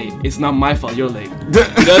like, hey, it's not my fault you're late. You know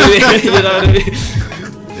what I mean? You know what I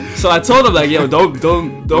mean? So I told them, like, yo, don't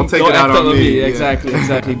take it out on me.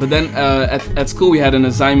 Exactly. But then at school we had an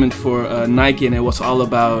assignment for Nike, and it was all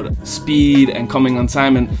about speed and coming on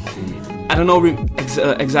time. And I don't know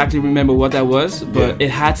exactly remember what that was, but it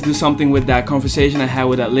had to do something with that conversation I had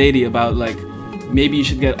with that lady about, like, maybe you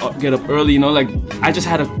should get up early, you know, like, I just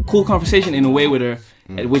had a cool conversation in a way with her,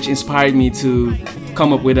 which inspired me to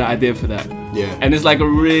come up with an idea for that. And it's like a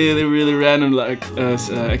really, really random, like,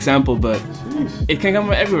 example, but it can come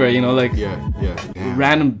from everywhere, you know, like,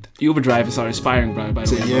 random Uber drivers are inspiring, by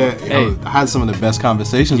the way. I had some of the best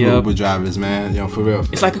conversations with Uber drivers, man, you know, for real.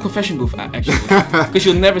 It's like a confession booth, actually, because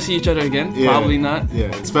you'll never see each other again, probably not.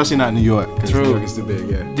 Especially not in New York, because New York is too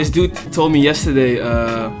big, This dude told me yesterday,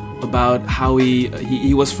 about how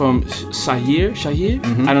he was from Shahir.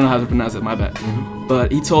 I don't know how to pronounce it, my bad.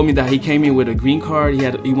 But he told me that he came in with a green card.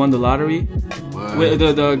 He won the lottery. With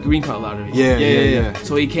the green card lottery. Yeah.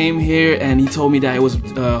 So he came here and he told me that he was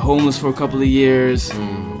homeless for a couple of years.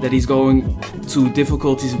 that he's going to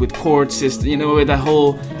difficulties with court system, you know, with that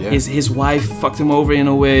whole his wife fucked him over in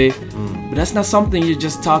a way. But that's not something you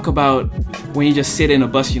just talk about when you just sit in a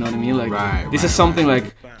bus, you know what I mean? Like this is something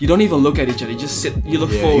like you don't even look at each other. You just sit, you look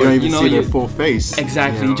forward. You don't even you know, see their full face.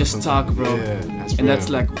 Exactly. You just talk, bro. Yeah, and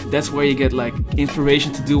that's where you get like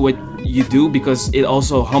inspiration to do what you do, because it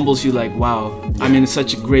also humbles you. Like, wow, I'm in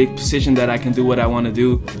such a great position that I can do what I want to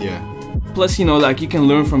do. Yeah. Plus, you know, like you can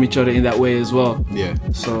learn from each other in that way as well. Yeah.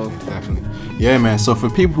 So definitely. Yeah, man. So for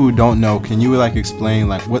people who don't know, can you like explain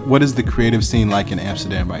like what is the creative scene like in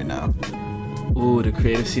Amsterdam right now? Ooh, the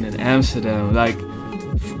creative scene in Amsterdam. Like,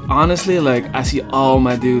 honestly, like I see all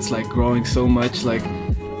my dudes like growing so much. Like,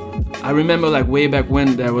 I remember like way back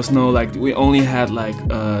when there was no like, we only had like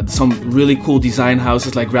some really cool design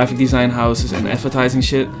houses, like graphic design houses and advertising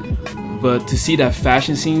shit. But to see that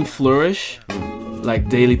fashion scene flourish, like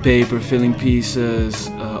Daily Paper, Filling Pieces,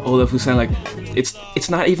 Olaf Hussein, like it's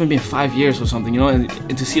not even been 5 years or something, you know,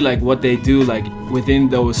 and to see like what they do like within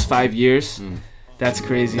those 5 years. That's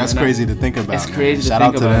crazy. That's crazy to think about. It's crazy Shout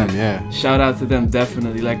to think about. Shout out to them, yeah. Shout out to them,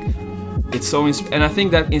 definitely. Like, it's so, and I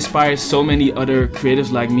think that inspires so many other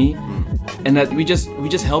creatives like me, and that we just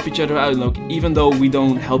help each other out. Like, even though we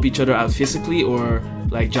don't help each other out physically or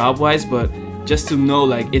like job wise, but just to know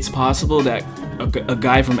like it's possible that a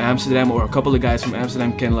guy from Amsterdam or a couple of guys from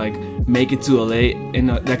Amsterdam can like make it to LA and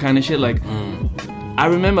that kind of shit. Like, I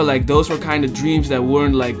remember like those were kind of dreams that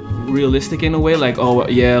weren't like realistic in a way, like, oh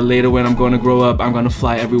yeah, later when I'm going to grow up I'm going to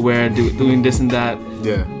fly everywhere doing this and that.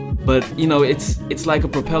 Yeah. But you know, it's like a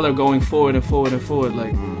propeller going forward and forward and forward.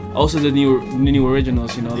 Like also the new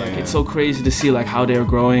originals, you know, like it's so crazy to see like how they're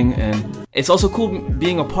growing, and it's also cool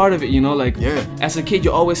being a part of it, you know, like as a kid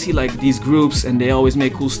you always see like these groups and they always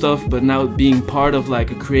make cool stuff, but now being part of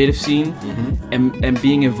like a creative scene and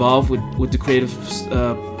being involved with the creative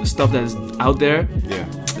stuff that's out there,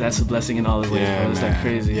 that's a blessing in all the ways, bro. It's like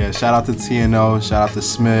crazy. Yeah, shout out to TNO, shout out to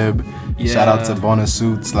Smib, shout out to Bona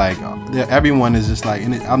Suits. Like everyone is just like,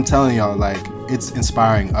 and I'm telling y'all, like it's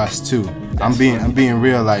inspiring us too. I'm being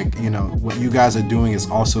real. Like, you know, what you guys are doing is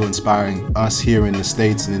also inspiring us here in the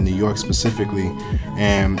States and in New York specifically,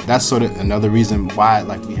 and that's sort of another reason why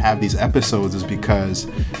like we have these episodes, is because,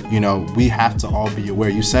 you know, we have to all be aware.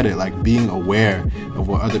 You said it, like being aware of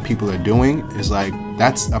what other people are doing is like,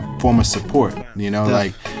 that's a form of support, you know.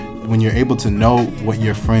 Like when you're able to know what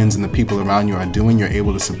your friends and the people around you are doing, you're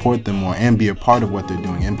able to support them more and be a part of what they're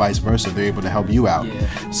doing, and vice versa. They're able to help you out.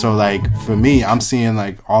 So like for me, I'm seeing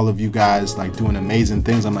like all of you guys like doing amazing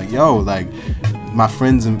things. I'm like, yo, like my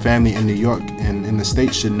friends and family in New York and in the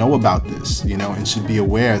States should know about this, you know, and should be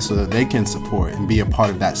aware so that they can support and be a part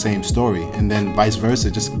of that same story. And then vice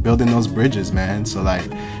versa, just building those bridges, man. So like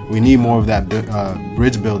we need more of that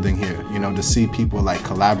bridge building here, you know, to see people like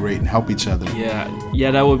collaborate and help each other.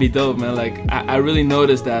 Yeah, that would be dope, man. Like I really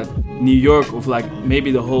noticed that New York, with like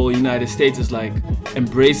maybe the whole United States, is like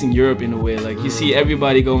embracing Europe in a way. Like you see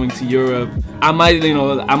everybody going to Europe. I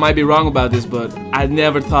might be wrong about this, but I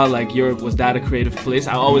never thought like Europe was that a creative place.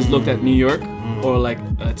 I always looked at New York or like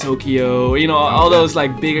Tokyo, you know, all those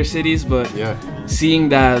like bigger cities. But seeing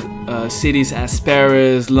that cities as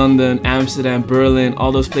Paris, London, Amsterdam, Berlin,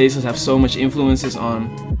 all those places have so much influences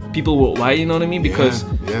on people worldwide, you know what I mean? Because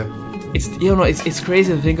it's, you know, it's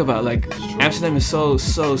crazy to think about. Like Amsterdam is so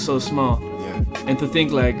small, and to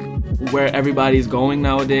think like where everybody's going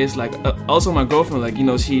nowadays. Like also my girlfriend, like, you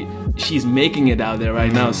know, she's making it out there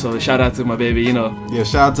right now. So shout out to my baby, you know. Yeah,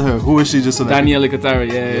 shout out to her. Who is she? Just so Daniela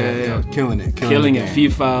Katara. Yeah. Killing it.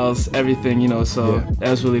 Fee-files, everything, you know. So that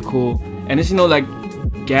was really cool. And it's, you know, like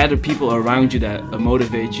gather people around you that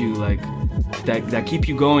motivate you, like that keep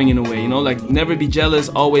you going in a way, you know. Like never be jealous.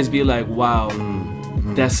 Always be like, wow.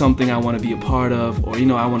 That's something I want to be a part of, or, you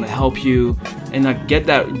know, I want to help you, and like get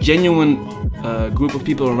that genuine group of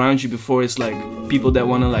people around you before it's like people that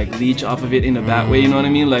want to like leech off of it in a bad way, you know what I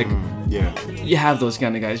mean? Like you have those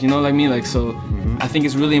kind of guys, you know what I mean? Like, so I think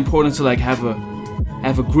it's really important to like have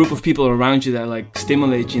a group of people around you that like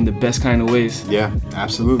stimulate you in the best kind of ways. Yeah,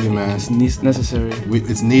 absolutely, man. It's necessary.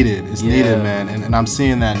 It's needed. It's needed, man. And I'm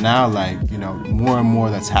seeing that now, like, you know, more and more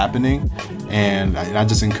that's happening. And I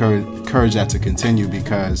just encourage that to continue,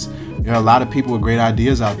 because, you know, a lot of people with great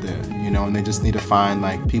ideas out there, you know, and they just need to find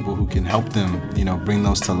like people who can help them, you know, bring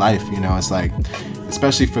those to life. You know, it's like,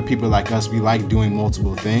 especially for people like us, we like doing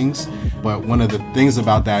multiple things. But one of the things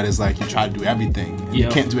about that is like you try to do everything. And you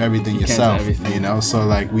can't do everything yourself, you know? So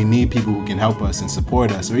like we need people who can help us and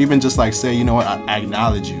support us, or even just like say, you know what, I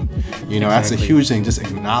acknowledge you. You know, that's a huge thing. Just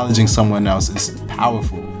acknowledging someone else is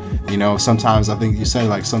powerful. You know, sometimes I think you said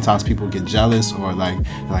like sometimes people get jealous or like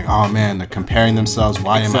oh man, they're comparing themselves.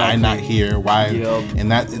 Why am I not here? Why? And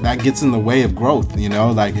that gets in the way of growth. You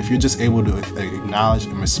know, like if you're just able to acknowledge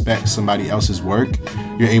and respect somebody else's work,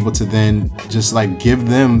 you're able to then just like give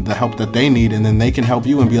them the help that they need, and then they can help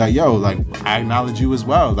you and be like, yo, like I acknowledge you as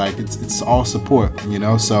well. Like it's all support, you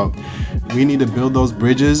know. So we need to build those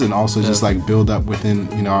bridges and also just like build up within,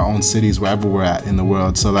 you know, our own cities wherever we're at in the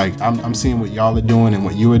world. So like I'm seeing what y'all are doing and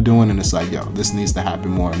what you are doing, and it's like, yo, this needs to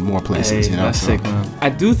happen more in more places. You know, that's sick, man. I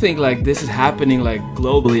do think like this is happening like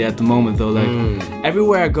globally at the moment though. Like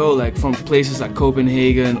everywhere I go, like from places like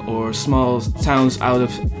Copenhagen or small towns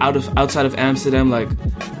outside of Amsterdam, like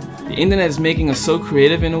the internet is making us so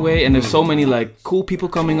creative in a way, and there's so many like cool people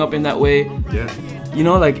coming up in that way. Yeah. You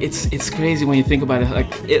know, like it's crazy when you think about it. Like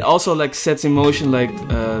it also like sets in motion like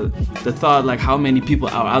the thought like how many people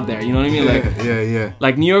are out there. You know what I mean? Like yeah.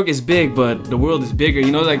 Like New York is big, but the world is bigger.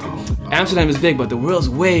 You know, like Amsterdam is big, but the world's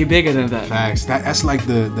way bigger than that. Facts. That's like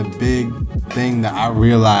the big thing that I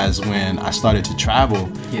realized when I started to travel.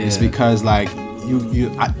 Yeah. It's because like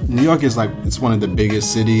New York is like, it's one of the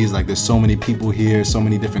biggest cities. Like there's so many people here, so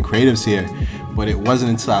many different creatives here. But it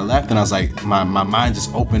wasn't until I left and I was like, my mind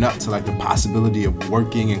just opened up to like the possibility of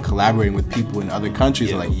working and collaborating with people in other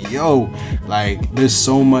countries. Yeah. Like, yo, like there's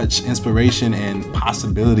so much inspiration and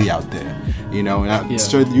possibility out there, you know. And I'm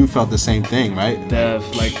sure you felt the same thing, right?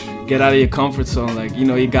 Def, like get out of your comfort zone. Like, you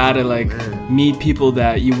know, you gotta like meet people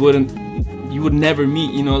that you would never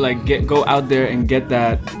meet. You know, like go out there and get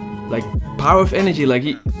that like power of energy. Like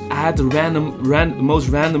I had the most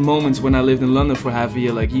random moments when I lived in London for half a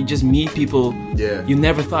year. Like you just meet people you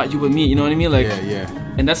never thought you would meet. You know what I mean? Like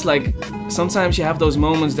and that's like sometimes you have those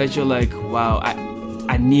moments that you're like, wow,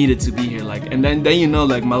 I needed to be here. Like and then you know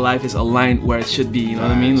like my life is aligned where it should be. You know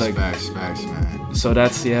what I mean? Like facts, man. So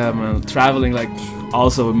that's man. Traveling like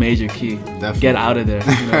also a major key. Definitely. Get out of there.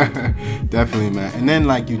 You know? Definitely, man. And then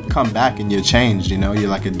like you come back and you're changed. You know, you're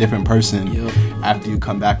like a different person after you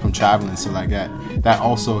come back from traveling. So like that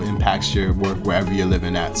also impacts your work wherever you're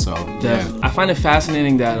living at. So I find it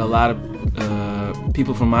fascinating that a lot of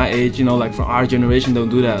people from my age, you know, like from our generation, don't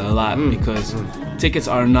do that a lot because tickets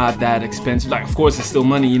are not that expensive. Like of course it's still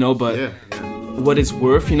money, you know, but what it's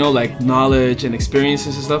worth, you know, like knowledge and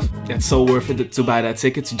experiences and stuff, that's so worth it to buy that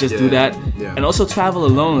ticket, to just do that. And also travel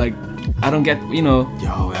alone. Like I don't get, you know,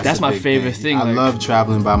 that's my favorite thing. I like, love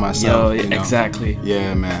traveling by myself. You know? Exactly.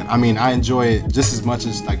 Yeah, man. I mean, I enjoy it just as much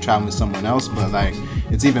as like traveling with someone else, but like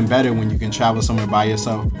it's even better when you can travel somewhere by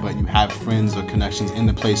yourself, but you have friends or connections in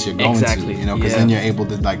the place you're going to, you know, because then you're able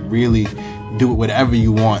to like really do whatever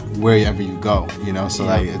you want wherever you go, you know. So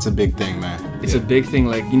like it's a big thing, man. It's a big thing.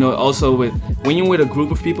 Like, you know, also when you're with a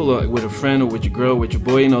group of people or with a friend or with your girl, with your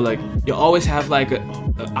boy, you know, like you always have like a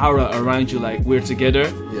aura around you, like we're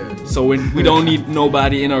together. So when we don't need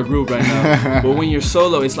nobody in our group right now. But when you're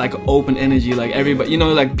solo, it's like open energy. Like everybody, you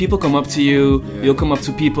know, like people come up to you. You'll come up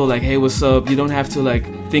to people like, hey, what's up? You don't have to like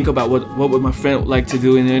think about what would my friend like to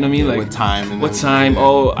do. You know what I mean? Like what time? What time?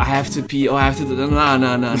 Oh, I have to pee. Oh, I have to do. Nah.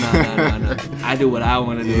 I do what I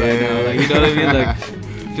want to do right now. Like, you know what I mean?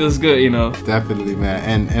 Like, feels good, you know. Definitely,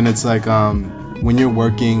 man. And it's like when you're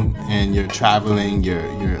working and you're traveling,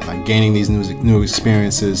 you're like gaining these new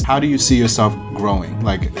experiences. How do you see yourself growing?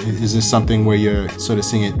 Like, is this something where you're sort of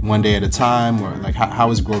seeing it one day at a time, or like how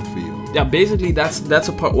is growth for you? Yeah, basically that's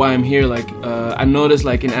a part why I'm here. Like I noticed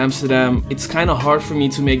like in Amsterdam, it's kind of hard for me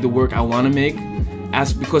to make the work I want to make,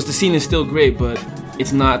 because the scene is still great, but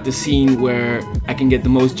it's not the scene where I can get the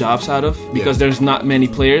most jobs out of, because there's not many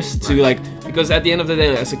players to like, because at the end of the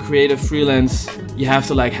day, as a creative freelance, you have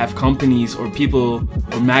to like have companies or people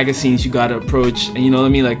or magazines you gotta approach, and you know what I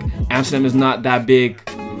mean? Like Amsterdam is not that big.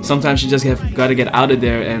 Sometimes you just gotta get out of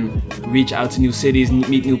there and reach out to new cities,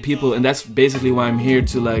 meet new people, and that's basically why I'm here,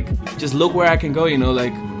 to like just look where I can go, you know.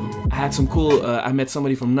 Like I had some cool, I met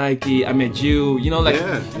somebody from Nike, I met you, you know, like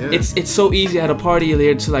it's so easy at a party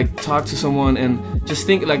here to like talk to someone and just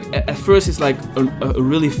think, like at first it's like a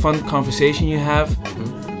really fun conversation you have,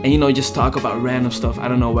 and you know, just talk about random stuff. I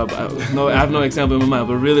don't know, I have no example in my mind,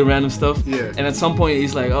 but really random stuff. And at some point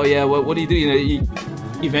it's like, oh yeah, what do you do? You know, you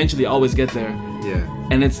eventually always get there.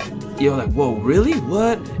 And it's, you're like, whoa, really?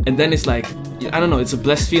 What? And then it's like, I don't know, it's a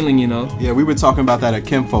blessed feeling, you know. Yeah, we were talking about that at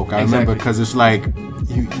Kinfolk. I remember, because it's like,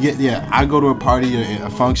 you get, I go to a party or a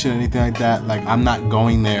function or anything like that, like I'm not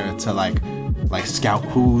going there to like scout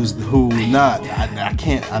who's who. I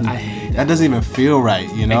can't. that doesn't even feel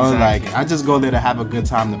right, you know. Exactly. Like I just go there to have a good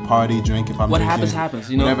time, to party, drink. If I'm what drinking, happens,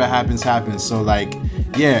 you know. Whatever happens. So like,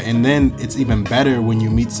 yeah, and then it's even better when you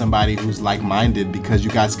meet somebody who's like-minded because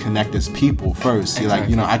you guys connect as people first. You're like,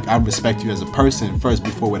 you know, I respect you as a person first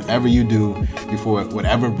before whatever you do, before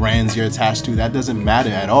whatever brands you're attached to. That doesn't matter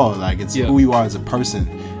at all. Like it's who you are as a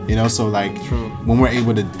person. You know, so like when we're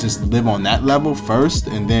able to just live on that level first,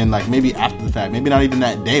 and then like maybe after the fact, maybe not even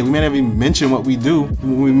that day, we may not even mention what we do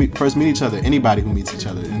when we first meet each other. Anybody who meets each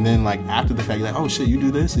other, and then like after the fact, you're like, oh shit, you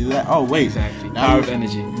do this, you do that. Oh wait, Power of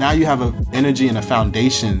energy. Now you have an energy and a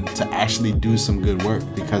foundation to actually do some good work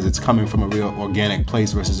because it's coming from a real organic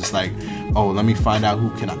place versus just like, oh, let me find out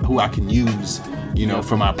who I can use. You know,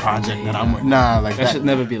 for my project that I'm like that should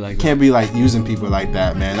never be like that. Can't be like using people like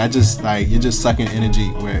that, man. I just like you're just sucking energy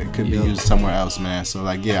where it could be used somewhere else, man. So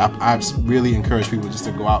like, yeah, I really encourage people just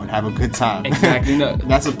to go out and have a good time. Exactly. No,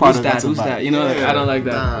 that's a part of that. Who's that? You know, like, I don't like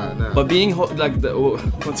that. Nah. But being like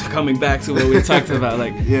once coming back to what we talked about,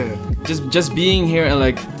 like just being here and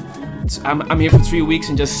like I'm here for 3 weeks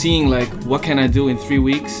and just seeing like what can I do in 3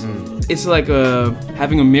 weeks. It's like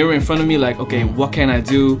having a mirror in front of me, like, okay, what can I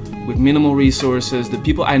do with minimal resources? The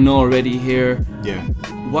people I know already here. Yeah.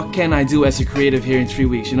 What can I do as a creative here in 3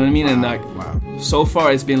 weeks? You know what I mean? And like, so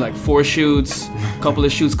far it's been like 4 shoots, a couple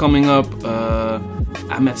of shoots coming up.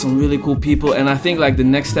 I met some really cool people, and I think like the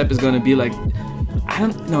next step is gonna be like,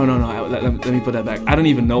 let me put that back. I don't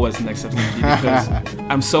even know what's the next step going to be because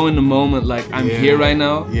I'm so in the moment. Like I'm here right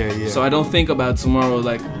now. So I don't think about tomorrow.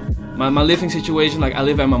 Like my living situation. Like I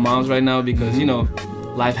live at my mom's right now because you know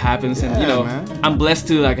life happens, and you know I'm blessed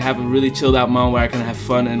to like have a really chilled out mom where I can have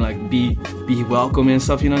fun and like be welcome and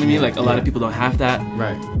stuff. You know what I mean? Like a lot of people don't have that.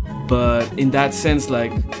 Right. But in that sense,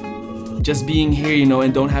 like just being here, you know,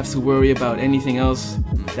 and don't have to worry about anything else.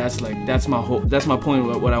 That's my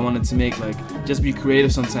point. What I wanted to make, like, just be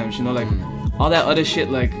creative sometimes, you know, like all that other shit,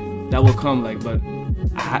 like that will come, like, but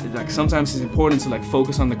like sometimes it's important to like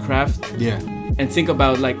focus on the craft, and think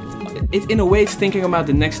about like it. In a way, it's thinking about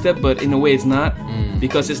the next step, but in a way, it's not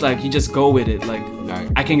because it's like you just go with it. Like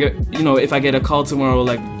I can get, you know, if I get a call tomorrow,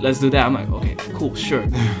 like let's do that. I'm like, okay, cool, sure. You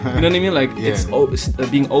know what I mean? Like it's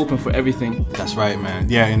being open for everything. That's right, man.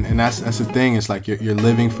 Yeah, and that's the thing. It's like you're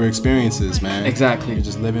living for experiences, man. Exactly. You're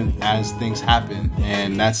just living as things happen,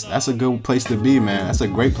 and that's a good place to be, man. That's a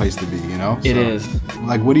great place to be, you know. It is.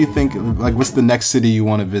 Like, what do you think? Like, what's the next city you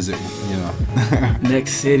want to visit? You know.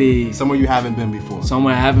 Next city. Somewhere you haven't been before.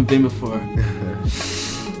 Somewhere I haven't been before.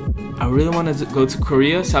 I really want to go to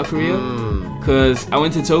Korea, South Korea, because I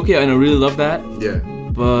went to Tokyo and I really love that. Yeah.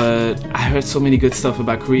 But I heard so many good stuff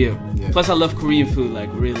about Korea. Yeah. Plus, I love Korean food, like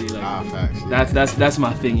really, like facts. That's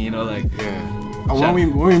my thing, you know, like. Yeah. When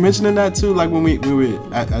we mentioning that too, like when we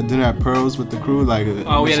were at dinner at Pearls with the crew, like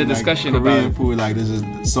we had a discussion like, Korean about food. Like there's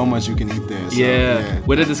just so much you can eat there. So,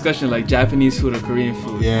 we had a discussion like Japanese food or Korean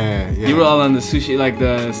food. Yeah. You were all on the sushi, like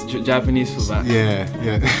the Japanese food. Yeah.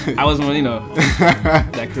 I was more, you know,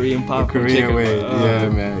 that Korean pop. Korean chicken, way,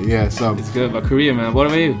 man. Yeah, so it's good. But Korea, man. What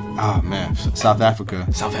about you? Oh man, South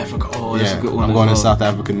Africa. South Africa. Oh, that's a good one. I'm going to South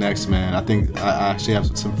Africa next, man. I think I actually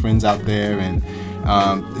have some friends out there, and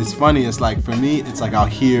it's funny. It's like for me, it's like I'll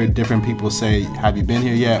hear different people say, "Have you been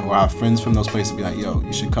here yet?" Or our friends from those places be like, "Yo,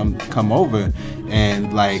 you should come over."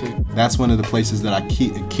 And like that's one of the places that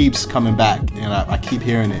it keeps coming back, and I keep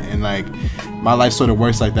hearing it. And like my life sort of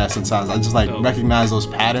works like that sometimes. I just like recognize those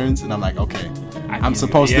patterns, and I'm like, okay, I'm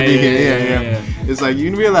supposed to be here. Yeah. It's like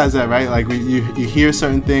you realize that, right? Like you hear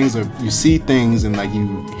certain things or you see things, and like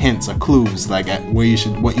you hints or clues, like at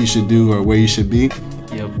what you should do or where you should be.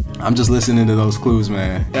 Yep. I'm just listening to those clues,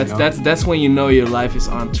 man. That's when you know your life is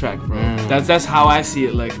on track, bro. That's how I see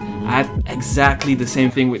it. Like I had exactly the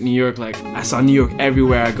same thing with New York. Like I saw New York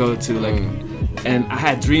everywhere I go to. Like, and I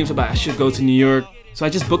had dreams about I should go to New York. So I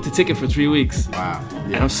just booked a ticket for 3 weeks. Wow. Yeah.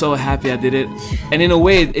 And I'm so happy I did it. And in a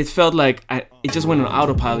way, it felt like it just went on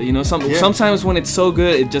autopilot. You know, sometimes when it's so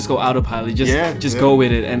good, it just go autopilot. Just go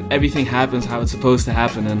with it, and everything happens how it's supposed to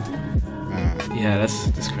happen. And yeah,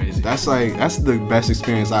 that's crazy. That's the best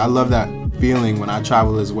experience. I love that feeling when I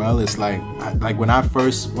travel as well. It's like when I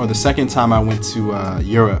first, or the second time I went to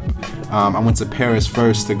Europe, I went to Paris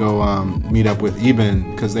first to go meet up with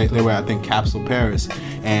Eben, because they were, I think, Capsule Paris,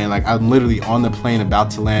 and like I'm literally on the plane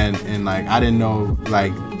about to land, and like I didn't know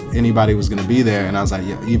like anybody was gonna be there, and I was like,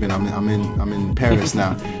 yeah, Eben, I'm in Paris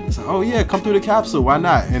now. It's like, oh yeah, come through the capsule, why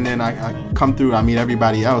not? And then I come through, I meet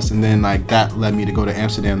everybody else, and then like that led me to go to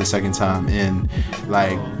Amsterdam the second time, and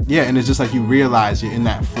like Yeah, and it's just like you realize you're in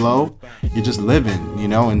that flow, you're just living, you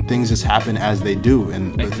know, and things just happen as they do,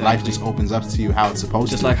 and life just opens up to you how it's supposed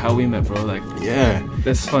to. Just like how we met, bro. Like, yeah,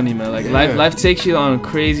 that's funny, man. Like, life takes you on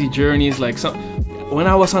crazy journeys. Like, when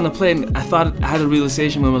I was on the plane, I thought I had a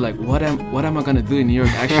realization moment, like, what am I gonna do in New York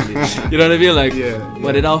actually? You know what I mean? Like,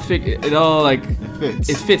 but it all fits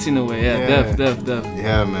in a way. Yeah, def.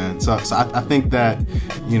 Yeah, man. So I think that,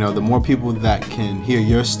 you know, the more people that can hear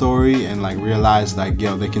your story and like realize, like,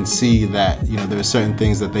 yo, they can see that, you know, there are certain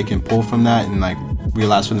things that they can pull from that and like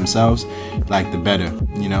realize for themselves, like, the better,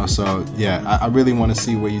 you know. So yeah, I really want to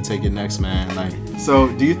see where you take it next, man. Like, so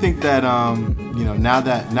do you think that you know, now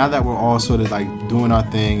that we're all sort of like doing our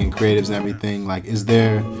thing and creatives and everything, like, is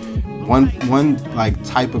there one like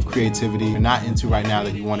type of creativity you're not into right now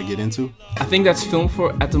that you want to get into? I think that's film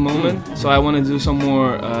for at the moment. So I want to do some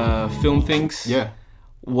more film things. Yeah.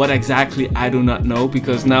 What exactly, I do not know,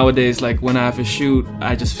 because nowadays, like, when I have a shoot,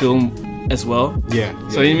 I just film as well. Yeah.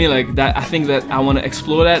 So you mean like that? I think that I want to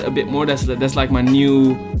explore that a bit more. That's like my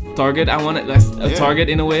new target. I want it. That's a target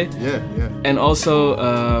in a way. Yeah. And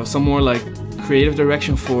also some more like creative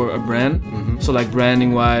direction for a brand. Mm-hmm. So like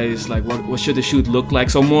branding wise, like what should the shoot look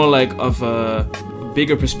like? So more like of a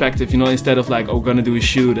bigger perspective, you know, instead of like, oh, we're gonna do a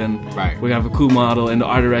shoot and we're gonna have a cool model and the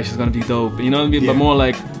art direction is gonna be dope. You know what I mean? Yeah. But more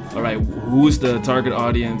like, all right, who's the target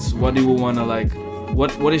audience? What do we want to like?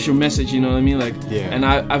 What is your message? You know what I mean? Like, and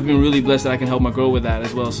I've been really blessed that I can help my girl with that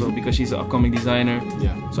as well. So because she's an upcoming designer,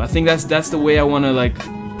 so I think that's the way I want to like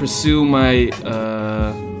pursue my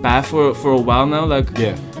path for a while now. Like,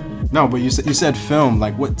 no, but you said film.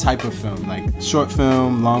 Like, what type of film? Like short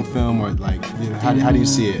film, long film, or like, you know, how do you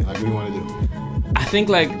see it? Like, what do you want to do? I think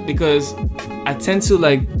like, because I tend to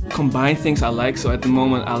like combine things I like. So at the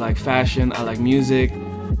moment I like fashion, I like music,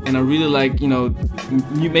 and I really like, you know,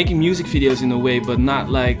 making music videos in a way, but not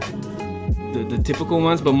like the typical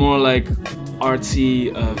ones, but more like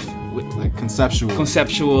artsy, like conceptual.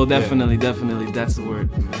 Definitely, that's the word.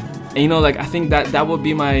 And you know, like, I think that would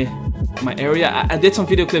be my area. I did some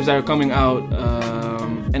video clips that are coming out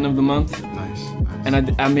end of the month. Nice.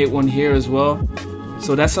 And I made one here as well.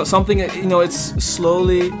 So that's something, you know, it's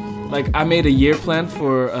slowly, like, I made a year plan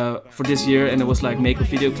for this year, and it was like make a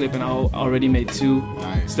video clip, and I already made 2.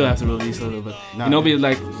 Nice. Still have to release a little bit. You know, but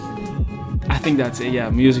like, I think that's it. Yeah,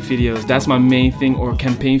 music videos. That's my main thing, or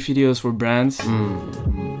campaign videos for brands.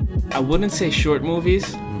 I wouldn't say short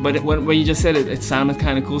movies, but when you just said it, it sounded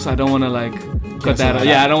kind of cool, so I don't want to like cut that out.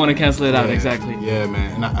 Yeah, I don't want to cancel it out. Exactly. Yeah,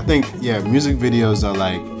 man. And I think music videos are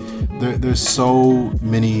like, there's so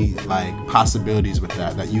many like possibilities with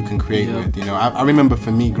that you can create with. You know, I remember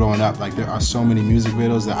for me growing up, like, there are so many music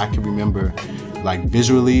videos that I can remember like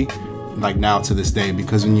visually, like now to this day,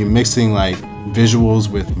 because when you're mixing like visuals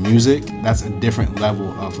with music, that's a different level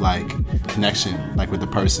of like connection, like with the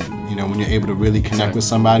person. You know, when you're able to really connect with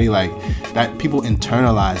somebody, like that, people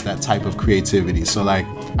internalize that type of creativity. So like,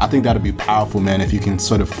 I think that'd be powerful, man, if you can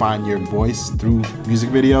sort of find your voice through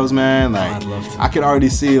music videos, man. Like, I'd love to. I could already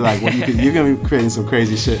see like what you're gonna be creating some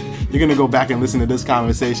crazy shit. You're gonna go back and listen to this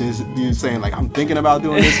conversation, you saying like, I'm thinking about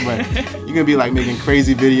doing this, but you're gonna be like making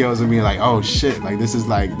crazy videos and being like, oh shit, like this is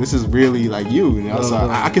really like you know. So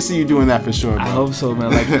I can see you doing that for sure, bro. I hope so,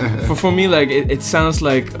 man. Like, for me, like, it sounds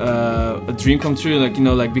like a dream come true, like, you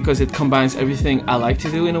know, like, because it combines everything I like to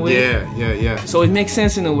do in a way. Yeah. So it makes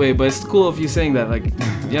sense in a way, but it's cool if you're saying that, like,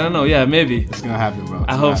 I don't know, maybe. It's gonna happen, bro.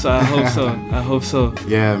 I hope so.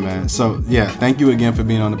 Yeah, man. So, thank you again for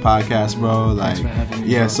being on the podcast, bro. Like, thanks for having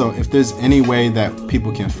me, bro. So if there's any way that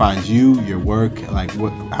people can find you, your work, like,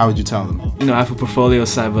 how would you tell them? You know, I have a portfolio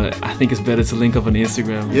site, but I think it's better to link up on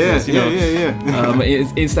Instagram. Because, Yeah. My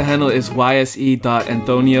Insta handle is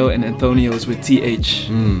yse.anthonio, and Anthonio is with TH.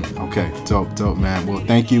 Okay, dope, man. Well,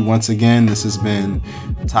 thank you once again. This has been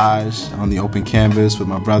Taj on the Open Canvas with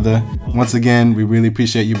my brother. Once again, we really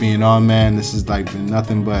appreciate you being on, man. This has like been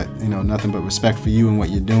nothing but respect for you and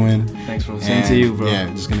what you're doing. Thanks, bro. Same to you, bro.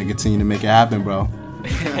 Yeah, just gonna continue to make it happen, bro.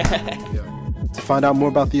 To find out more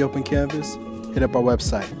about the Open Canvas, hit up our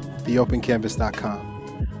website, theopencanvas.com.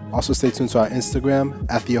 Also, stay tuned to our Instagram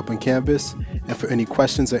 @theopencanvas, and for any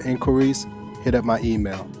questions or inquiries, hit up my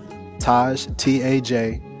email,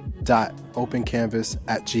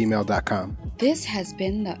 taj.opencanvas@gmail.com. This has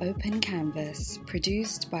been The Open Canvas,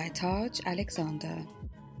 produced by Taj Alexander.